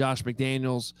was with Josh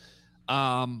McDaniels.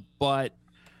 But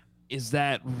is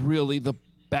that really the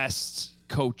best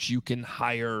coach you can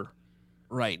hire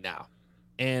right now?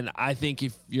 And I think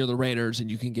if you're the Raiders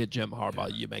and you can get Jim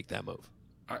Harbaugh, you make that move.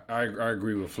 I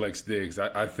agree with Flex Diggs.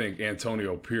 I think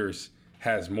Antonio Pierce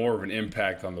has more of an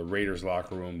impact on the Raiders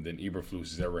locker room than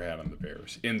Eberflus has ever had on the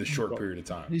Bears in the short period of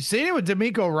time. You've seen it with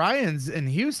D'Amico Ryans in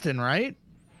Houston, right?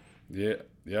 Yeah,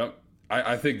 yep.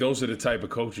 I think those are the type of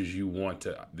coaches you want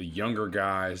the younger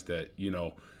guys that,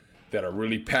 that are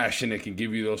really passionate, can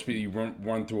give you those people. You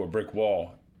run through a brick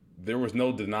wall. There was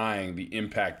no denying the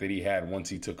impact that he had once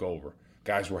he took over.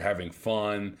 Guys were having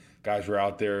fun. Guys were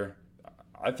out there.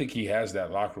 I think he has that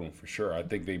locker room for sure. I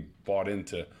think they bought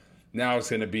into. Now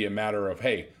it's going to be a matter of,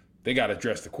 hey, they got to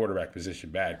address the quarterback position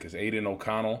bad, because Aiden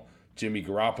O'Connell, Jimmy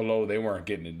Garoppolo, they weren't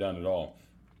getting it done at all.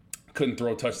 Couldn't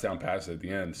throw touchdown passes at the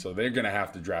end. So they're going to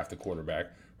have to draft a quarterback,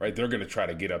 right? They're going to try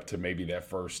to get up to maybe that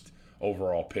first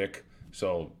overall pick.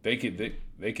 So they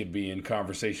could be in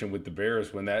conversation with the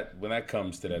Bears when that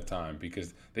comes to that time,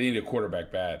 because they need a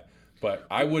quarterback bad. But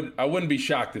I wouldn't be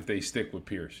shocked if they stick with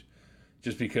Pierce,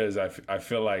 just because I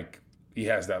feel like he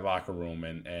has that locker room,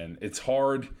 and it's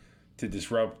hard to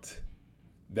disrupt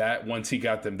that once he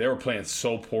got them. They were playing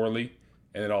so poorly,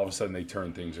 and then all of a sudden they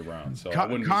turned things around. So I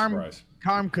wouldn't be surprised.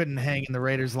 Carm couldn't hang in the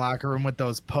Raiders locker room with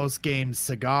those post-game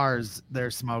cigars they're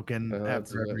smoking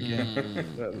after every game.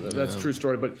 That's a true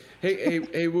story. But hey,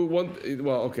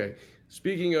 okay.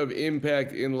 Speaking of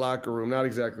impact in locker room, not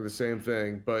exactly the same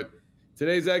thing, but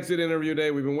today's exit interview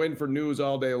day. We've been waiting for news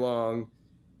all day long.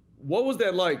 What was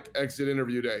that like, exit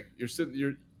interview day?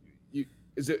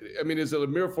 Is it a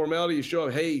mere formality? You show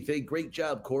up, hey, great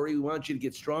job, Corey. We want you to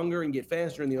get stronger and get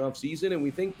faster in the offseason, and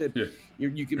we think that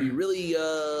you can be really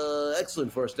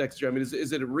excellent for us next year. I mean,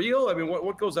 is it real? I mean,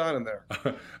 what goes on in there?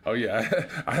 Oh, yeah.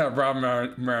 I have Rob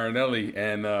Marinelli,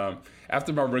 and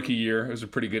after my rookie year, it was a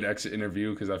pretty good exit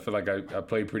interview, because I feel like I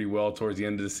played pretty well towards the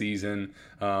end of the season,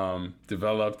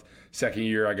 developed. Second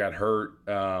year, I got hurt,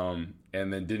 and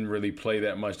then didn't really play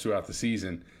that much throughout the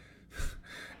season.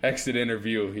 Exit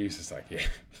interview, he's just like, yeah,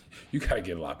 you got to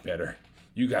get a lot better.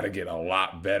 You got to get a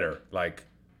lot better. Like,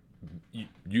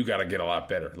 you got to get a lot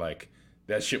better. Like,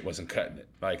 that shit wasn't cutting it.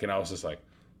 Like, and I was just like,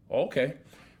 okay.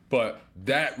 But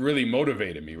that really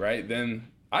motivated me, right? Then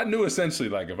I knew essentially,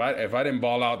 like, if I didn't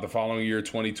ball out the following year,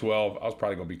 2012, I was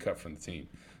probably going to be cut from the team.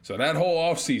 So that whole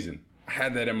offseason, I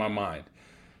had that in my mind.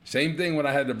 Same thing when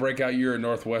I had the breakout year at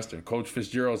Northwestern. Coach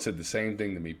Fitzgerald said the same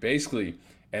thing to me. Basically,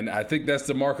 and I think that's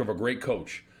the mark of a great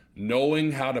coach,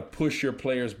 knowing how to push your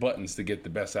players' buttons to get the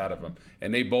best out of them.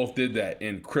 And they both did that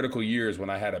in critical years when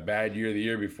I had a bad year the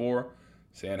year before,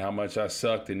 saying how much I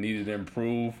sucked and needed to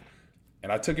improve.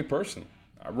 And I took it personally.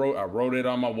 I wrote it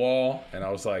on my wall, and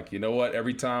I was like, you know what?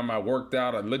 Every time I worked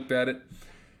out, I looked at it.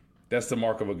 That's the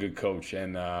mark of a good coach.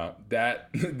 And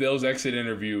those exit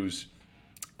interviews,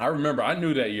 I remember I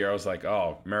knew that year. I was like,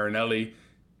 oh, Marinelli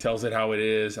tells it how it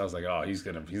is. I was like, oh, he's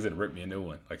gonna rip me a new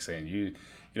one. Like saying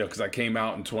because I came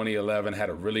out in 2011, had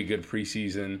a really good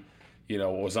preseason,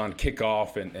 was on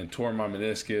kickoff and tore my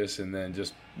meniscus, and then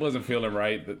just wasn't feeling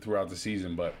right throughout the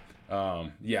season. But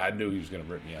I knew he was going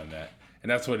to rip me on that, and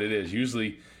that's what it is.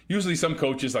 Usually some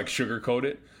coaches like sugarcoat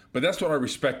it, but that's what I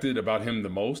respected about him the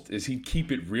most is he'd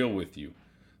keep it real with you.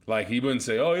 Like he wouldn't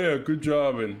say, "Oh yeah, good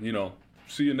job," and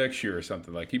see you next year or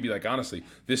something. Like he'd be like, "Honestly,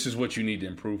 this is what you need to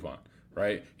improve on."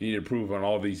 Right? You need to improve on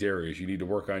all these areas. You need to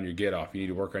work on your get off. You need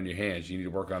to work on your hands. You need to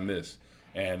work on this.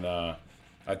 And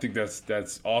I think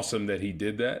that's awesome that he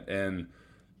did that. And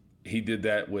he did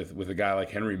that with a guy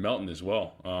like Henry Melton as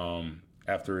well.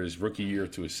 After his rookie year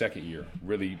to his second year,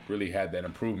 really had that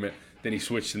improvement. Then he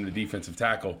switched into defensive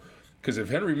tackle. Because if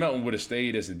Henry Melton would have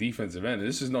stayed as a defensive end, and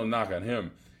this is no knock on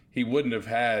him, he wouldn't have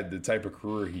had the type of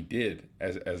career he did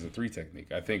as a 3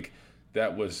 technique. I think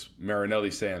that was Marinelli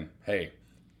saying, hey,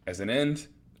 as an end,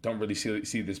 don't really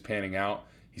see this panning out.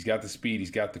 He's got the speed. He's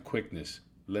got the quickness.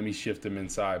 Let me shift him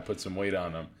inside, put some weight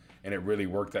on him. And it really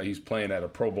worked out. He's playing at a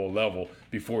Pro Bowl level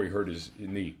before he hurt his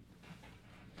knee.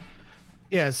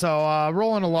 Yeah, so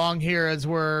rolling along here as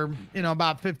we're,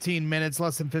 about 15 minutes,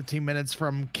 less than 15 minutes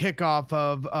from kickoff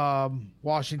of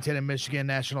Washington and Michigan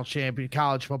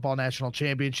college football national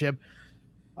championship.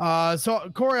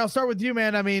 So Corey, I'll start with you,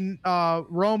 man. I mean,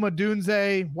 Rome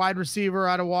Odunze, wide receiver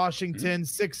out of Washington,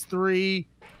 6'3",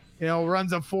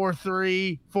 runs a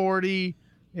 4.3 40.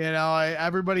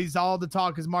 Everybody's all the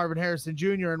talk is Marvin Harrison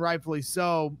Jr. and rightfully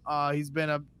so. He's been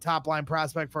a top line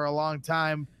prospect for a long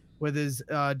time with his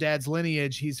dad's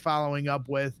lineage. He's following up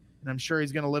with, and I'm sure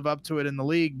he's going to live up to it in the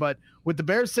league. But with the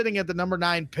Bears sitting at the number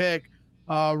 9 pick,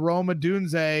 Rome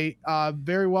Odunze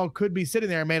very well could be sitting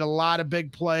there. Made a lot of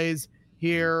big plays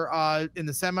here in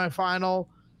the semifinal.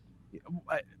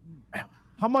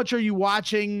 How much are you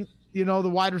watching, the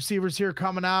wide receivers here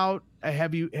coming out?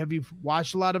 Have you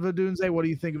watched a lot of Odunze? What do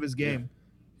you think of his game?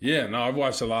 Yeah, no, I've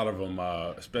watched a lot of them,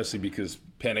 especially because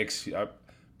Penix, I've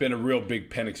been a real big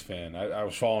Penix fan. I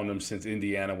was following him since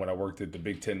Indiana when I worked at the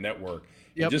Big Ten Network.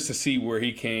 Yep. And just to see where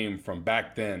he came from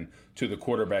back then to the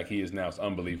quarterback he is now is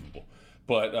unbelievable.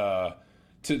 But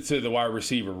to the wide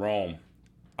receiver, Rome,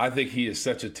 I think he is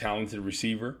such a talented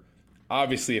receiver.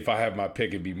 Obviously, if I have my pick,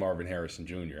 it'd be Marvin Harrison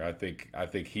Jr. I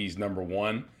think he's number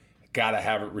 1. Gotta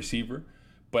have it receiver.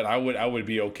 But I would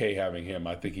be okay having him.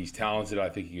 I think he's talented. I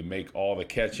think he can make all the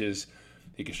catches.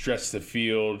 He can stretch the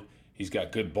field. He's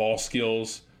got good ball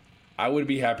skills. I would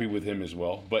be happy with him as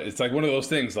well. But it's like one of those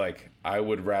things, like I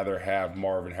would rather have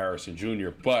Marvin Harrison Jr.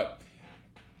 But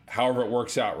however it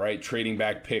works out, right? Trading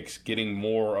back picks, getting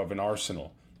more of an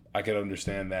arsenal. I could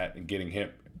understand that and getting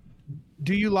him.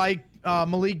 Do you like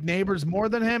Malik Neighbors more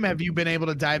than him? Have you been able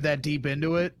to dive that deep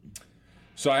into it?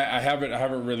 So I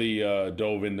haven't really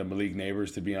dove into Malik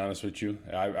Neighbors, to be honest with you.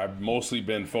 I've mostly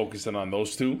been focusing on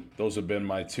those two. Those have been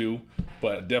my two,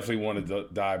 but definitely wanted to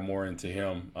dive more into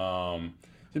him.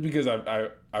 Just because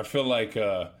I feel like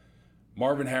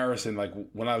Marvin Harrison, like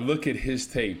when I look at his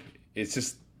tape, it's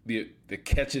just the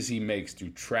catches he makes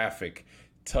through traffic,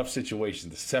 tough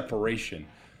situations, the separation.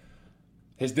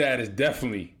 His dad is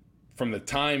definitely, from the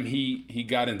time he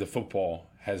got into football,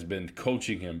 has been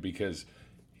coaching him because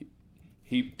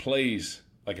he plays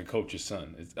like a coach's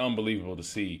son. It's unbelievable to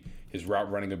see his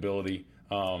route running ability.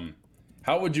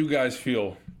 How would you guys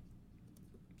feel?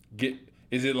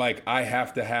 Is it like I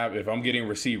have to have, if I'm getting a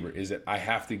receiver, is it I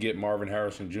have to get Marvin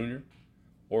Harrison Jr.?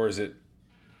 Or is it?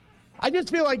 I just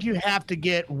feel like you have to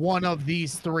get one of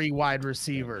these 3 wide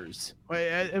receivers.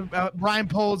 Brian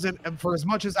Poles, for as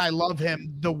much as I love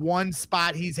him, the one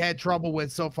spot he's had trouble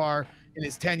with so far in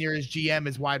his tenure as GM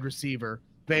is wide receiver.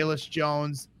 Bayless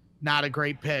Jones, not a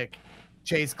great pick.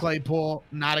 Chase Claypool,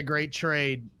 not a great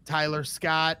trade. Tyler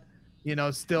Scott,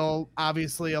 still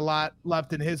obviously a lot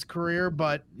left in his career,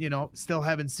 but, still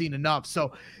haven't seen enough.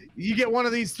 So you get one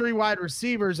of these 3 wide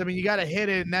receivers. I mean, you got to hit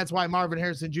it. And that's why Marvin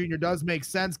Harrison Jr. does make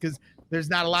sense, because there's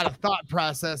not a lot of thought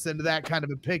process into that kind of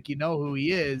a pick. You know who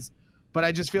he is, but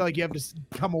I just feel like you have to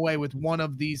come away with one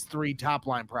of these 3 top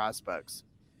line prospects.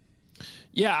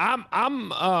 Yeah,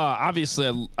 I'm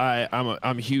obviously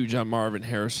I'm huge on Marvin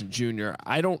Harrison Jr.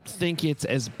 I don't think it's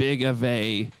as big of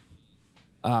a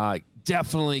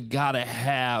definitely got to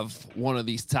have one of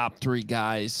these top 3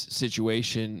 guys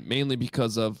situation, mainly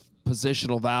because of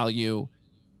positional value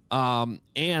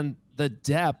and the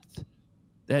depth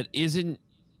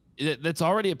that's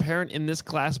already apparent in this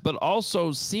class, but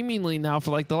also seemingly now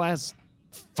for like the last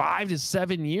 5 to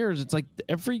 7 years, it's like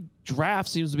every draft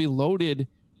seems to be loaded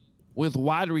with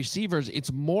wide receivers.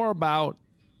 It's more about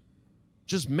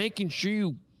just making sure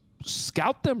you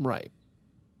scout them right.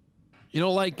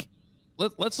 Like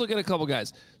let's look at a couple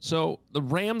guys. So the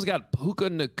Rams got Puka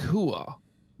Nacua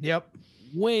Yep.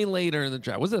 Way later in the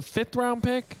draft. Was it a 5th round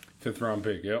pick? 5th round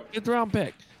pick, yep. 5th round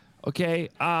pick. Okay.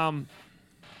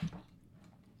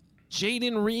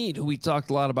 Jaden Reed, who we talked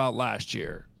a lot about last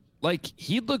year. Like,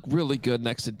 he'd look really good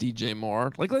next to DJ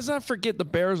Moore. Like, let's not forget the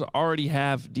Bears already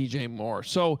have DJ Moore.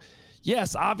 So,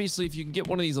 yes, obviously, if you can get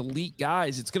one of these elite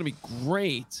guys, it's going to be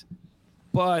great.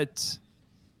 But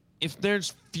if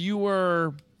there's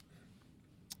fewer,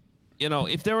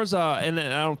 if there was and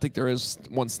I don't think there is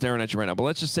one staring at you right now, but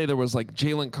let's just say there was like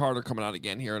Jalen Carter coming out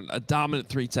again here, a dominant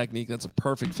 3 technique that's a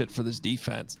perfect fit for this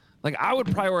defense. Like, I would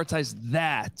prioritize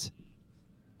that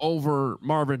over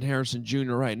Marvin Harrison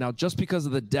Jr. right now, just because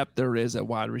of the depth there is at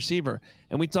wide receiver.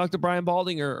 And we talked to Brian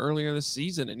Baldinger earlier this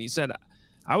season, and he said,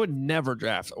 I would never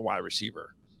draft a wide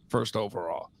receiver 1st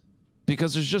overall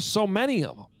because there's just so many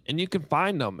of them, and you can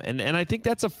find them. And I think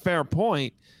that's a fair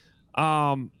point.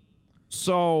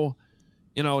 So,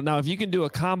 now if you can do a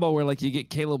combo where like you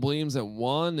get Caleb Williams at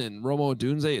 1 and Rome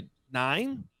Odunze at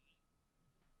 9,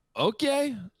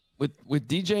 okay. With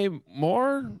DJ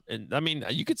Moore, and I mean,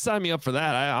 you could sign me up for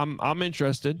that. I'm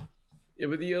interested. Yeah,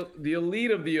 but the elite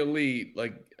of the elite,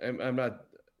 like I'm not,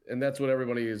 and that's what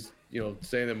everybody is,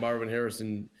 saying that Marvin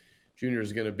Harrison Jr.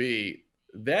 is going to be.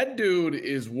 That dude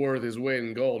is worth his weight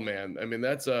in gold, man. I mean,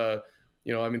 that's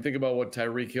think about what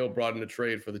Tyreek Hill brought in a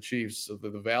trade for the Chiefs. So the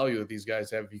value that these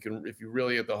guys have, if you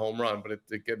really hit the home run. But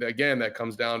again, that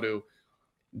comes down to,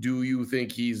 do you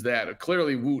think he's that?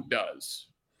 Clearly, Woot does.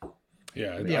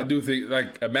 Yeah, I do think,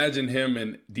 like, imagine him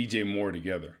and DJ Moore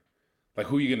together. Like,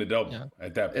 who are you going to double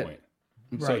at that point?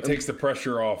 So it takes the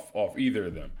pressure off either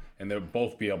of them, and they'll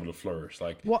both be able to flourish.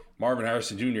 Like, Marvin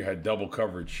Harrison Jr. had double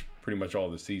coverage pretty much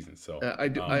all the season. So I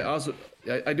do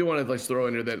want to throw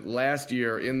in here that last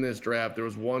year in this draft, there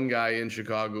was one guy in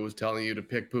Chicago who was telling you to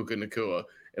pick Puka Nacua.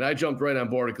 And I jumped right on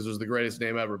board because it was the greatest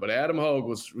name ever. But Adam Hogue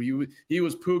was Puka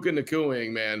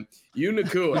Nacuaing, man. You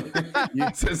Nacua.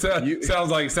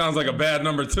 Sounds like a bad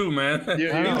number 2, man. He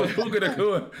was Puka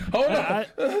Nacua. Hold on.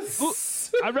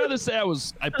 I'd rather say I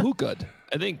Puka'd.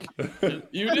 I think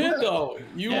you did though.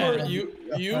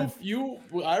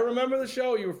 I remember the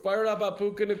show. You were fired up about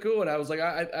Puka Nacua, and I was like,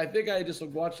 I think I just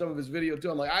watched some of his video too.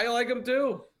 I'm like, I like him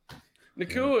too.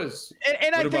 Nacua's.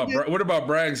 What about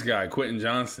Bragg's guy, Quentin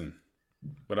Johnson?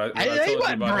 But I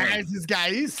wasn't Braggs' guy.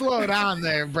 He's slowed on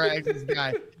there, Braggs'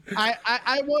 guy.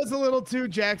 I was a little too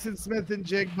Jackson Smith and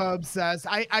Jigba obsessed.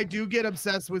 I do get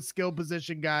obsessed with skill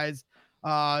position guys.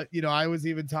 I was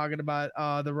even talking about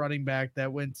the running back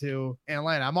that went to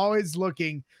Atlanta. I'm always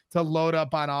looking to load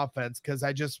up on offense because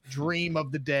I just dream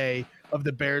of the day of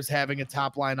the Bears having a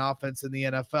top line offense in the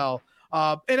NFL.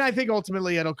 And I think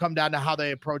ultimately it'll come down to how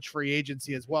they approach free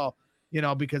agency as well,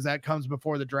 because that comes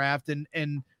before the draft.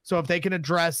 And so if they can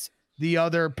address the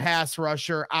other pass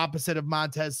rusher opposite of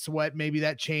Montez Sweat, maybe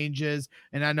that changes.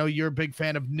 And I know you're a big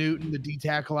fan of Newton, the D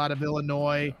tackle out of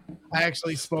Illinois. I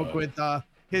actually spoke with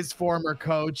his former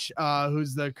coach,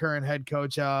 who's the current head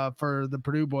coach for the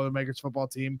Purdue Boilermakers football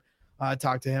team. I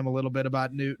talked to him a little bit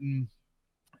about Newton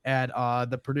at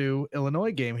the Purdue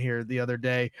Illinois game here the other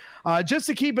day, just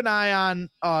to keep an eye on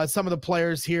some of the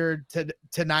players here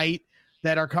tonight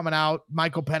that are coming out.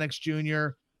 Michael Penix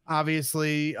Jr.,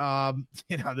 obviously,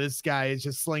 this guy is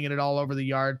just slinging it all over the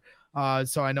yard.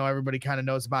 So I know everybody kind of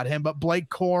knows about him, but Blake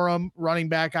Corum, running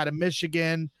back out of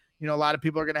Michigan, a lot of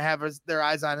people are going to have their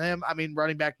eyes on him. I mean,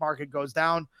 running back market goes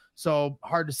down, so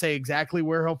hard to say exactly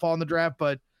where he'll fall in the draft,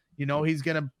 but he's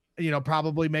going to,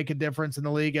 probably make a difference in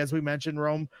the league. As we mentioned,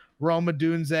 Rome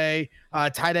Odunze,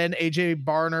 tight end AJ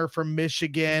Barner from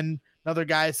Michigan, another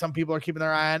guy some people are keeping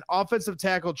their eye on. Offensive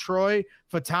tackle Troy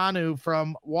Fatanu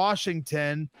from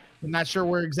Washington. I'm not sure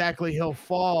where exactly he'll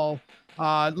fall.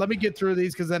 Let me get through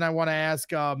these because then I want to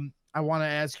ask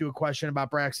you a question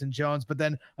about Braxton Jones. But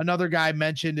then another guy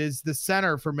mentioned is the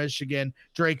center for Michigan,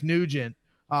 Drake Nugent.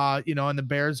 And the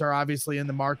Bears are obviously in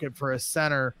the market for a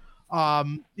center.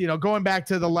 Going back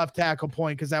to the left tackle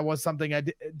point, because that was something I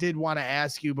did want to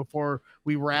ask you before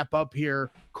we wrap up here,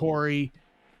 Corey.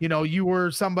 You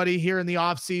were somebody here in the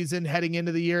offseason heading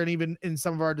into the year, and even in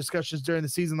some of our discussions during the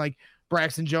season, like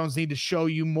Braxton Jones need to show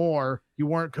you more. You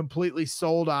weren't completely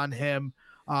sold on him.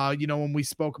 When we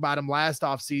spoke about him last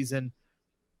offseason,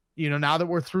 now that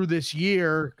we're through this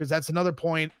year, because that's another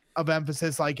point of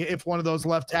emphasis. Like if one of those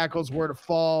left tackles were to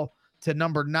fall to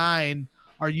number 9,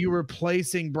 are you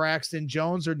replacing Braxton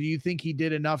Jones, or do you think he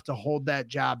did enough to hold that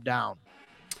job down?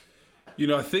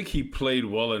 I think he played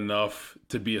well enough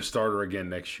to be a starter again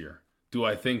next year. Do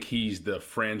I think he's the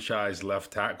franchise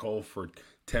left tackle for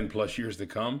 10 plus years to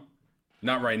come?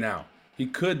 Not right now. He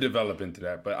could develop into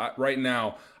that, but right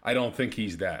now, I don't think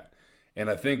he's that. And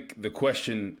I think the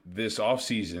question this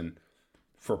offseason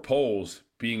for Poles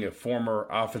being a former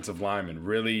offensive lineman,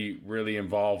 really, really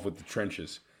involved with the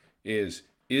trenches, is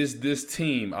this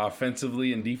team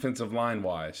offensively and defensive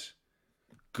line-wise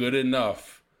good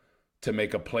enough to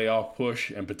make a playoff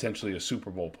push and potentially a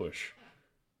Super Bowl push?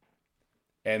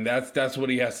 And that's what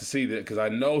he has to see, because I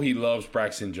know he loves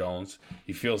Braxton Jones.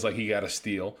 He feels like he got a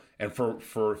steal. And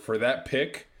for that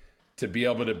pick to be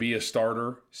able to be a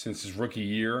starter since his rookie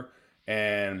year,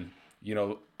 and, you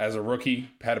know, as a rookie,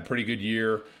 had a pretty good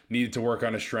year, needed to work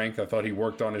on his strength. I thought he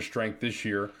worked on his strength this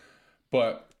year.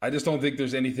 But I just don't think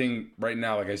there's anything right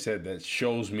now, like I said, that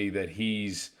shows me that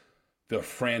he's the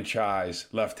franchise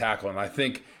left tackle. And I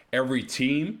think every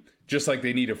team, just like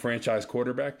they need a franchise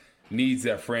quarterback, needs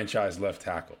that franchise left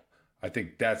tackle. I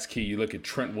think that's key. You look at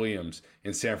Trent Williams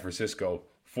in San Francisco,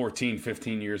 14,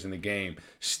 15 years in the game,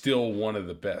 still one of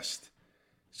the best.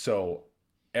 So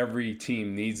every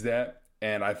team needs that.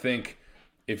 And I think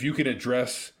if you can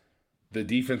address the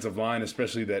defensive line,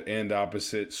 especially that end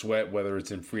opposite Sweat, whether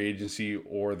it's in free agency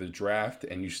or the draft,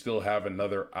 and you still have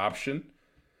another option,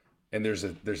 and there's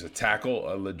a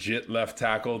tackle, a legit left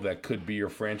tackle that could be your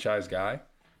franchise guy,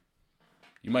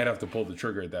 you might have to pull the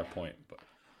trigger at that point. But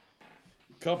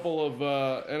couple of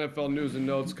NFL news and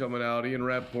notes coming out. Ian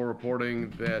Rappaport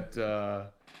reporting that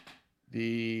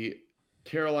the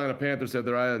Carolina Panthers have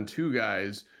their eye on two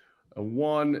guys.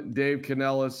 One, Dave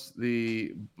Canellis,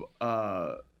 the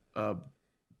Bucs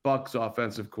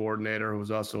offensive coordinator, who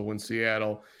was also in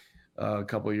Seattle a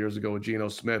couple of years ago with Geno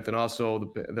Smith. And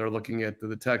also they're looking at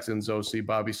the Texans OC,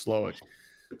 Bobby Slowick.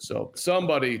 So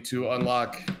somebody to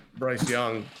unlock Bryce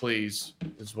Young, please,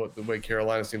 is what the way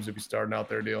Carolina seems to be starting out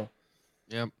their deal.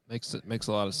 Yeah, makes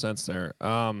a lot of sense there.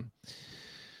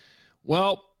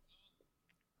 Well,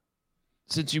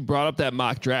 since you brought up that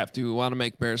mock draft, do we want to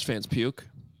make Bears fans puke?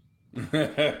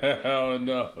 Oh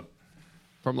no!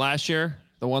 From last year,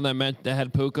 the one that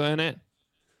had Puka in it.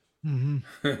 Mm-hmm.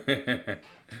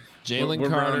 Jalen What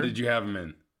Carter. round did you have him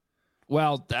in?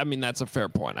 Well, I mean, that's a fair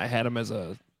point. I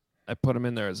put him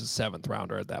in there as a 7th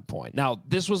rounder at that point. Now,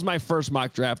 this was my first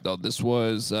mock draft, though. This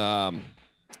was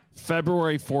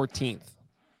February 14th.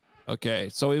 Okay,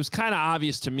 so it was kind of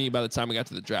obvious to me by the time we got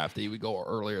to the draft that he would go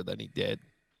earlier than he did,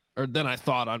 or than I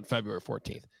thought on February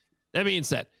 14th. That being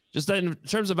said, just in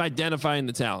terms of identifying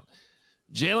the talent,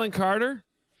 Jalen Carter,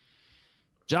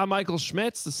 John Michael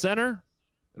Schmitz, the center,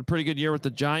 had a pretty good year with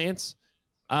the Giants.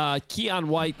 Keon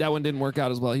White, that one didn't work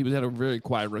out as well. He had a very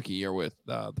quiet rookie year with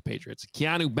the Patriots.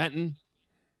 Keanu Benton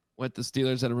with the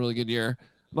Steelers, had a really good year.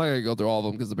 I'm not going to go through all of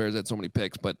them because the Bears had so many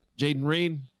picks, but Jaden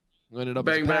Reed, who ended up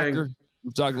as a Packer.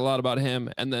 We've talked a lot about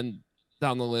him. And then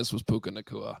down the list was Puka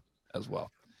Nacua as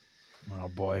well. Oh,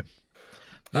 boy.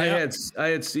 Yeah. I had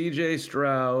CJ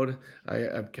Stroud.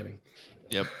 I'm kidding.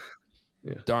 Yep.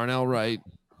 Yeah. Darnell Wright.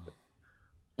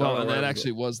 Well, and that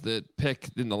actually was the pick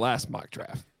in the last mock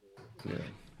draft. Yeah.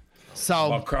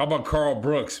 So how about Carl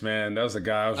Brooks, man? That was a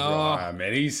guy I was real high,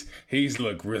 man. He's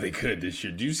looked really good this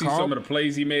year. Do you see some of the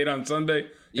plays he made on Sunday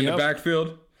in the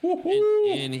backfield?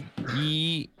 And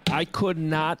I could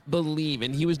not believe,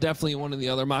 and he was definitely one of the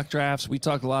other mock drafts. We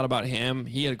talked a lot about him.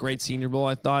 He had a great Senior Bowl,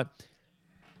 I thought.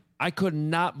 I could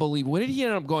not believe. Where did he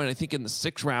end up going? I think in the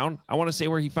 6th round. I want to say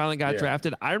where he finally got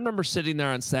drafted. I remember sitting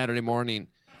there on Saturday morning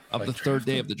of the 3rd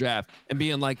day of the draft and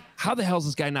being like, how the hell's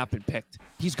this guy not been picked?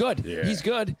 He's good. Yeah. He's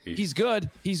good. He's good.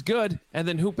 He's good. And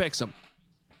then who picks him?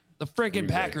 The freaking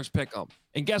Packers pick him.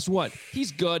 And guess what?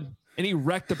 He's good. And he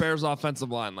wrecked the Bears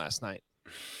offensive line last night.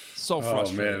 So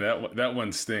frustrating. Oh, man, that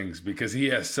one stings because he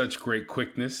has such great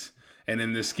quickness. And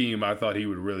in this scheme, I thought he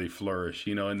would really flourish.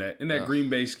 You know, in that Green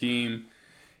Bay scheme,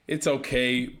 it's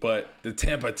okay, but the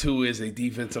Tampa 2 is a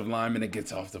defensive lineman that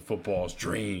gets off the football's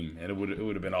dream, and it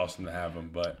would have been awesome to have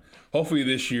him. But hopefully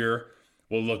this year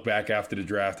we'll look back after the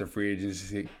draft or free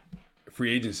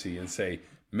agency and say,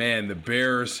 man, the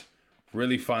Bears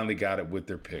really finally got it with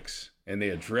their picks, and they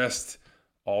addressed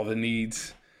all the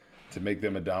needs to make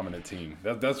them a dominant team.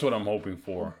 That's what I'm hoping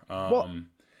for. Well,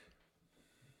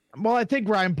 I think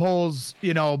Ryan Poles,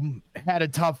 had a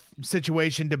tough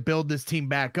situation to build this team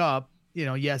back up.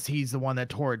 Yes, he's the one that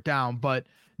tore it down, but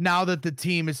now that the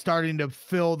team is starting to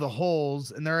fill the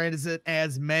holes and there isn't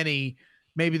as many,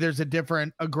 maybe there's a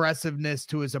different aggressiveness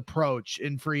to his approach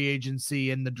in free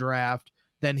agency in the draft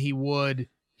than he would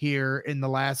here in the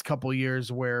last couple of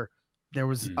years where there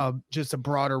was just a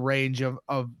broader range of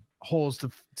holes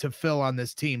to fill on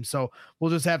this team. So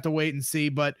we'll just have to wait and see.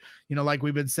 But, like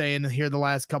we've been saying here the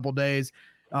last couple of days,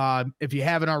 if you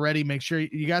haven't already, make sure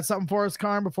you got something for us,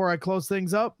 Karn, before I close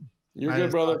things up. You're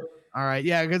good, brother. All right.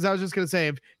 Yeah, because I was just going to say,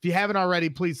 if you haven't already,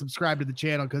 please subscribe to the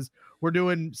channel because we're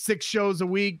doing 6 shows a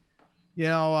week,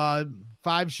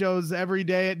 5 shows every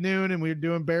day at noon, and we're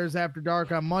doing Bears After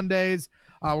Dark on Mondays.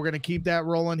 We're going to keep that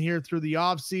rolling here through the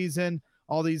off season.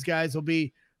 All these guys will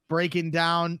be breaking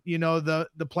down,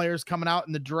 the players coming out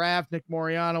in the draft. Nick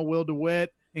Moriano, Will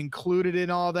DeWitt included in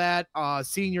all that.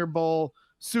 Senior Bowl,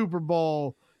 Super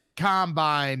Bowl,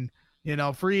 Combine,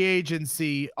 free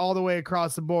agency, all the way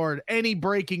across the board. Any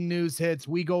breaking news hits,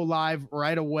 we go live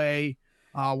right away.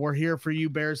 We're here for you,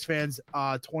 Bears fans,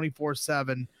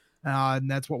 24/7. And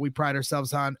that's what we pride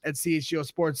ourselves on at CHGO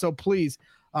Sports. So please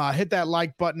hit that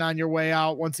like button on your way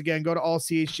out. Once again, go to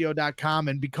allchgo.com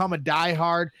and become a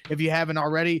diehard if you haven't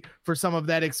already for some of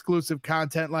that exclusive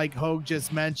content like Hogue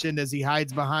just mentioned as he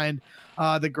hides behind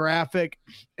the graphic.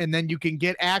 And then you can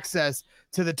get access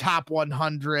to the top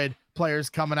 100 players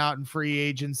coming out in free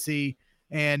agency.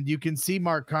 And you can see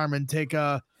Mark Carman take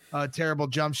a terrible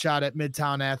jump shot at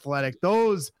Midtown Athletic.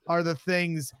 Those are the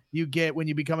things you get when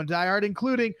you become a diehard,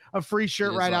 including a free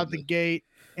shirt right out the gate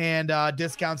and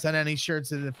discounts on any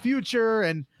shirts in the future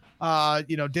and,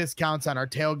 discounts on our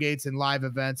tailgates and live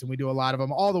events. And we do a lot of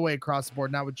them all the way across the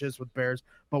board, not just with Bears,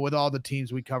 but with all the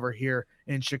teams we cover here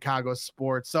in Chicago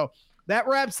sports. So that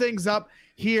wraps things up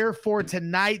here for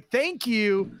tonight. Thank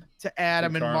you to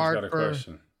Adam and Mark for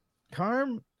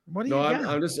Carm. What do you got?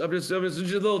 I'm just a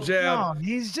little jab. No,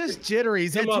 he's just jittery.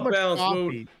 He's had too much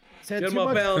coffee. Get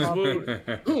my balance,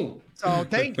 Wood. So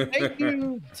thank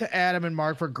you to Adam and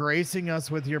Mark for gracing us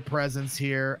with your presence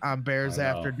here on Bears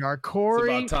After Dark.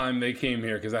 Corey, it's about time they came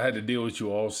here because I had to deal with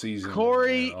you all season.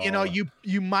 Corey,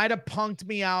 you might have punked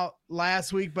me out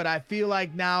last week, but I feel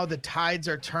like now the tides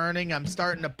are turning. I'm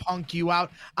starting to punk you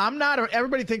out. I'm not.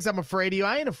 Everybody thinks I'm afraid of you.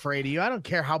 I ain't afraid of you. I don't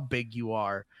care how big you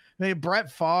are. I mean,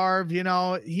 Brett Favre,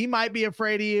 he might be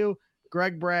afraid of you.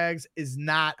 Greg Braggs is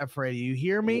not afraid of you. You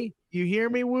hear me? You hear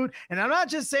me, Woot? And I'm not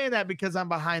just saying that because I'm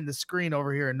behind the screen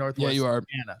over here in Northwest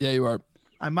Indiana. Yeah, you are.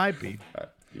 I might be.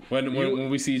 When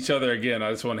we see each other again, I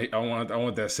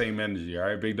want that same energy. All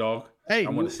right, big dog. Hey, I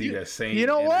want to see that same. You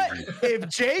know energy. what? If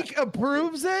Jake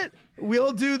approves it, we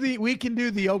can do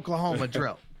the Oklahoma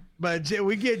drill. But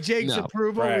we get Jake's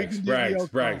approval.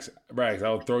 Braggs,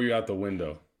 I'll throw you out the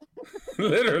window.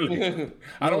 Literally.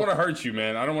 I don't want to hurt you,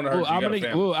 man. I don't want to hurt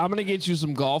you. I'm gonna get you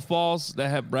some golf balls that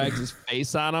have Braggs'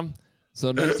 face on them.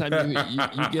 So next time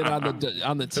you get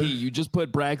on the tee, you just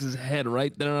put Braggs' head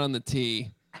right there on the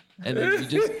tee, and then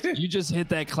you just hit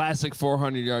that classic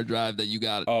 400-yard drive that you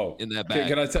got in that bag.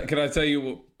 Can I tell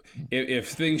you, if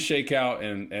things shake out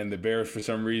and the Bears for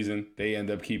some reason they end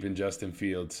up keeping Justin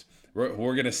Fields,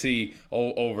 we're going to see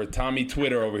over Tommy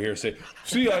Twitter over here say,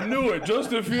 see, I knew it.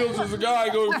 Justin Fields is the guy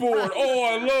going forward. Oh,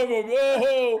 I love him.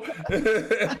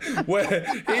 Oh,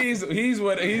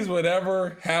 he's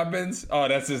whatever happens. Oh,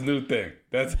 that's his new thing.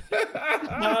 That's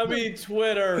Tommy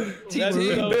Twitter. That's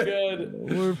so good.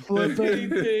 We're flipping.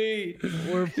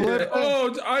 We're flipping.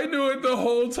 Oh, I knew it the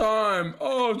whole time.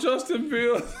 Oh, Justin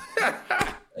Fields.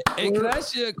 Hey, can I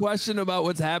ask you a question about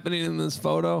what's happening in this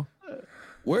photo?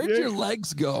 Where'd your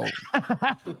legs go?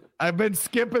 I've been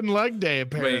skipping leg day,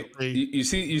 apparently. Wait, you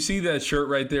see that shirt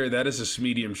right there? That is a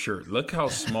medium shirt. Look how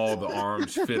small the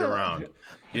arms fit around.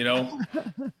 I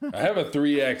have a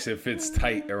 3X. It fits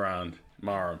tight around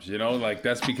my arms. Like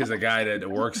that's because a guy that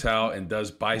works out and does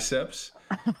biceps.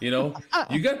 You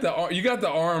got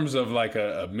the arms of like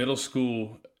a middle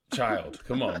school child.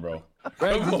 Come on, bro.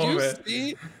 Right, did you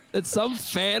see that some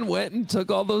fan went and took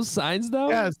all those signs down?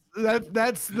 Yes,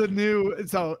 that's the new.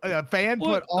 So a fan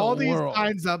put all these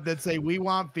signs up that say "We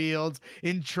want Fields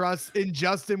in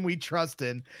Justin we trust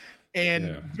in,"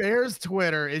 and Bears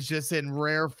Twitter is just in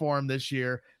rare form this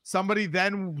year. Somebody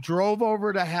then drove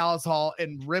over to Hallis Hall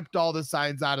and ripped all the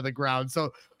signs out of the ground.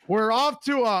 So we're off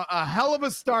to a hell of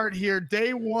a start here.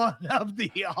 Day one of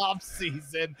the off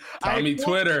season. Tommy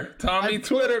Twitter,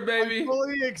 baby. I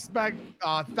fully expect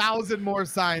 1,000 more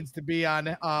signs to be on,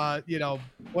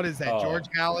 what is that? George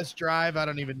Hallis Drive. I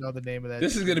don't even know the name of that.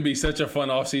 This is going to be such a fun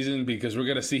off season because we're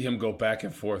going to see him go back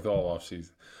and forth all off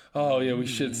season. Oh yeah, we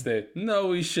should stay. No,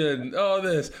 we shouldn't. Oh,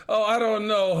 this. Oh, I don't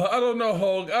know. I don't know,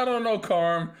 Hogue. I don't know,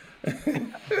 Carm.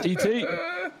 TT.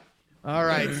 All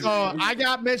right. So I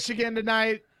got Michigan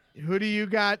tonight. Who do you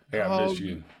got? Yeah,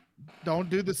 Michigan. Don't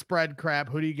do the spread crap.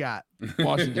 Who do you got?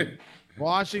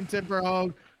 Washington for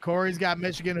Hogue. Corey's got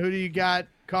Michigan. Who do you got?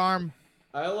 Carm.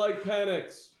 I like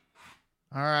Penix.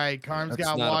 All right. Carm's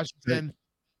got Washington.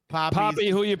 Poppy,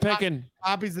 who you picking?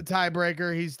 Poppy's the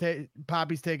tiebreaker.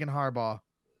 Poppy's taking Harbaugh.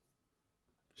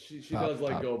 She does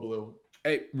like Go Blue.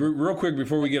 Hey, real quick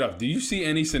before we get off, do you see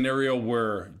any scenario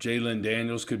where Jalen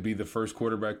Daniels could be the first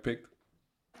quarterback picked?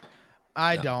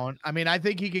 I don't. I mean, I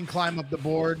think he can climb up the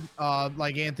board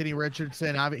like Anthony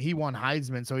Richardson. He won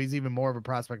Heisman, so he's even more of a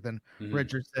prospect than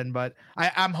Richardson. But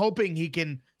I'm hoping he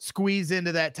can squeeze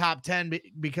into that top 10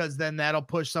 because then that'll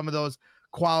push some of those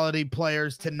quality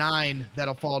players to 9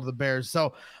 that'll fall to the Bears.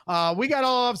 So we got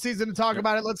all off season to talk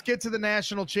about it. Let's get to the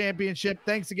national championship.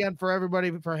 Thanks again for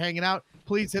everybody for hanging out.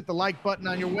 Please hit the like button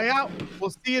on your way out.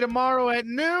 We'll see you tomorrow at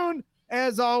noon.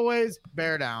 As always,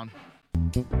 bear down.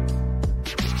 We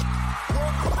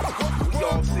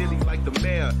all silly like the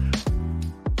mayor.